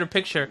much better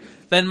picture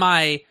than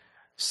my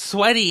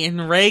sweaty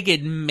and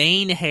ragged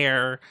mane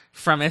hair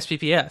from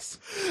SPPS.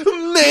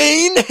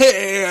 Mane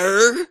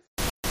hair!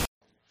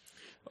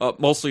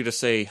 Mostly to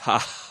say, ha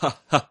ha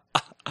ha.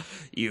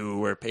 You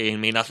were paying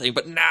me nothing,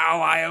 but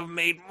now I have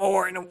made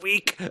more in a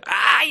week.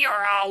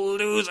 You're all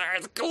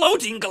losers.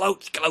 Gloat.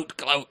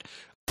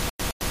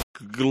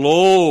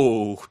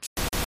 Gloat.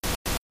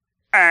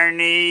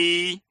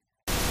 Ernie.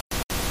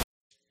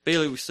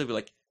 Bailey would still be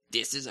like,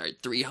 this is our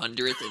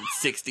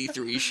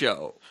 363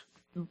 show.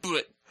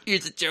 But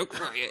here's a joke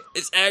for you.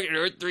 It's actually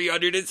our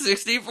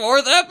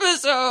 364th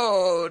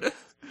episode.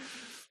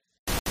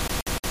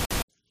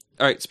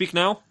 Alright, speak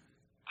now.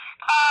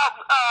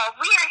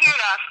 We are here to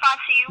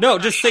sponsor you. No,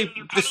 just say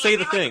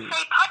the thing.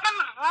 Say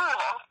Putnam's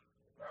Rule.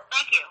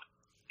 Thank you.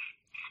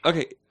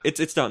 Okay,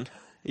 it's done.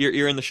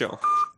 You're in the show.